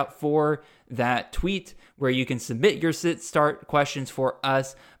lookout for that tweet where you can submit your sit start questions for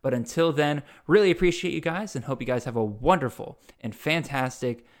us. But until then, really appreciate you guys and hope you guys have a wonderful and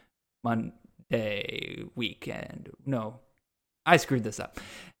fantastic Monday weekend. No, I screwed this up.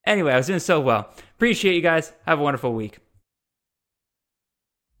 Anyway, I was doing so well. Appreciate you guys. Have a wonderful week.